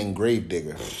 a nigga named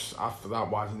Gravedigger. I forgot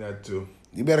watching that too.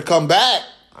 You better come back.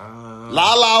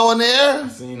 Lala on there. I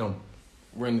seen him.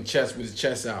 We're in the chest with his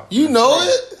chest out. You know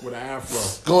it? With an afro.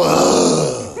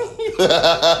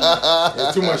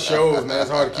 There's too much shows, man. It's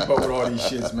hard to keep up with all these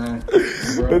shits, man.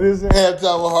 But this is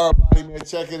Halftime with Hardbody, man.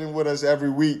 Checking in with us every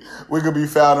week. We're going to be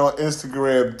found on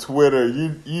Instagram, Twitter.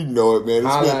 You know it, man.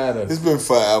 It's been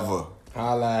forever.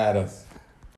 Holla at us.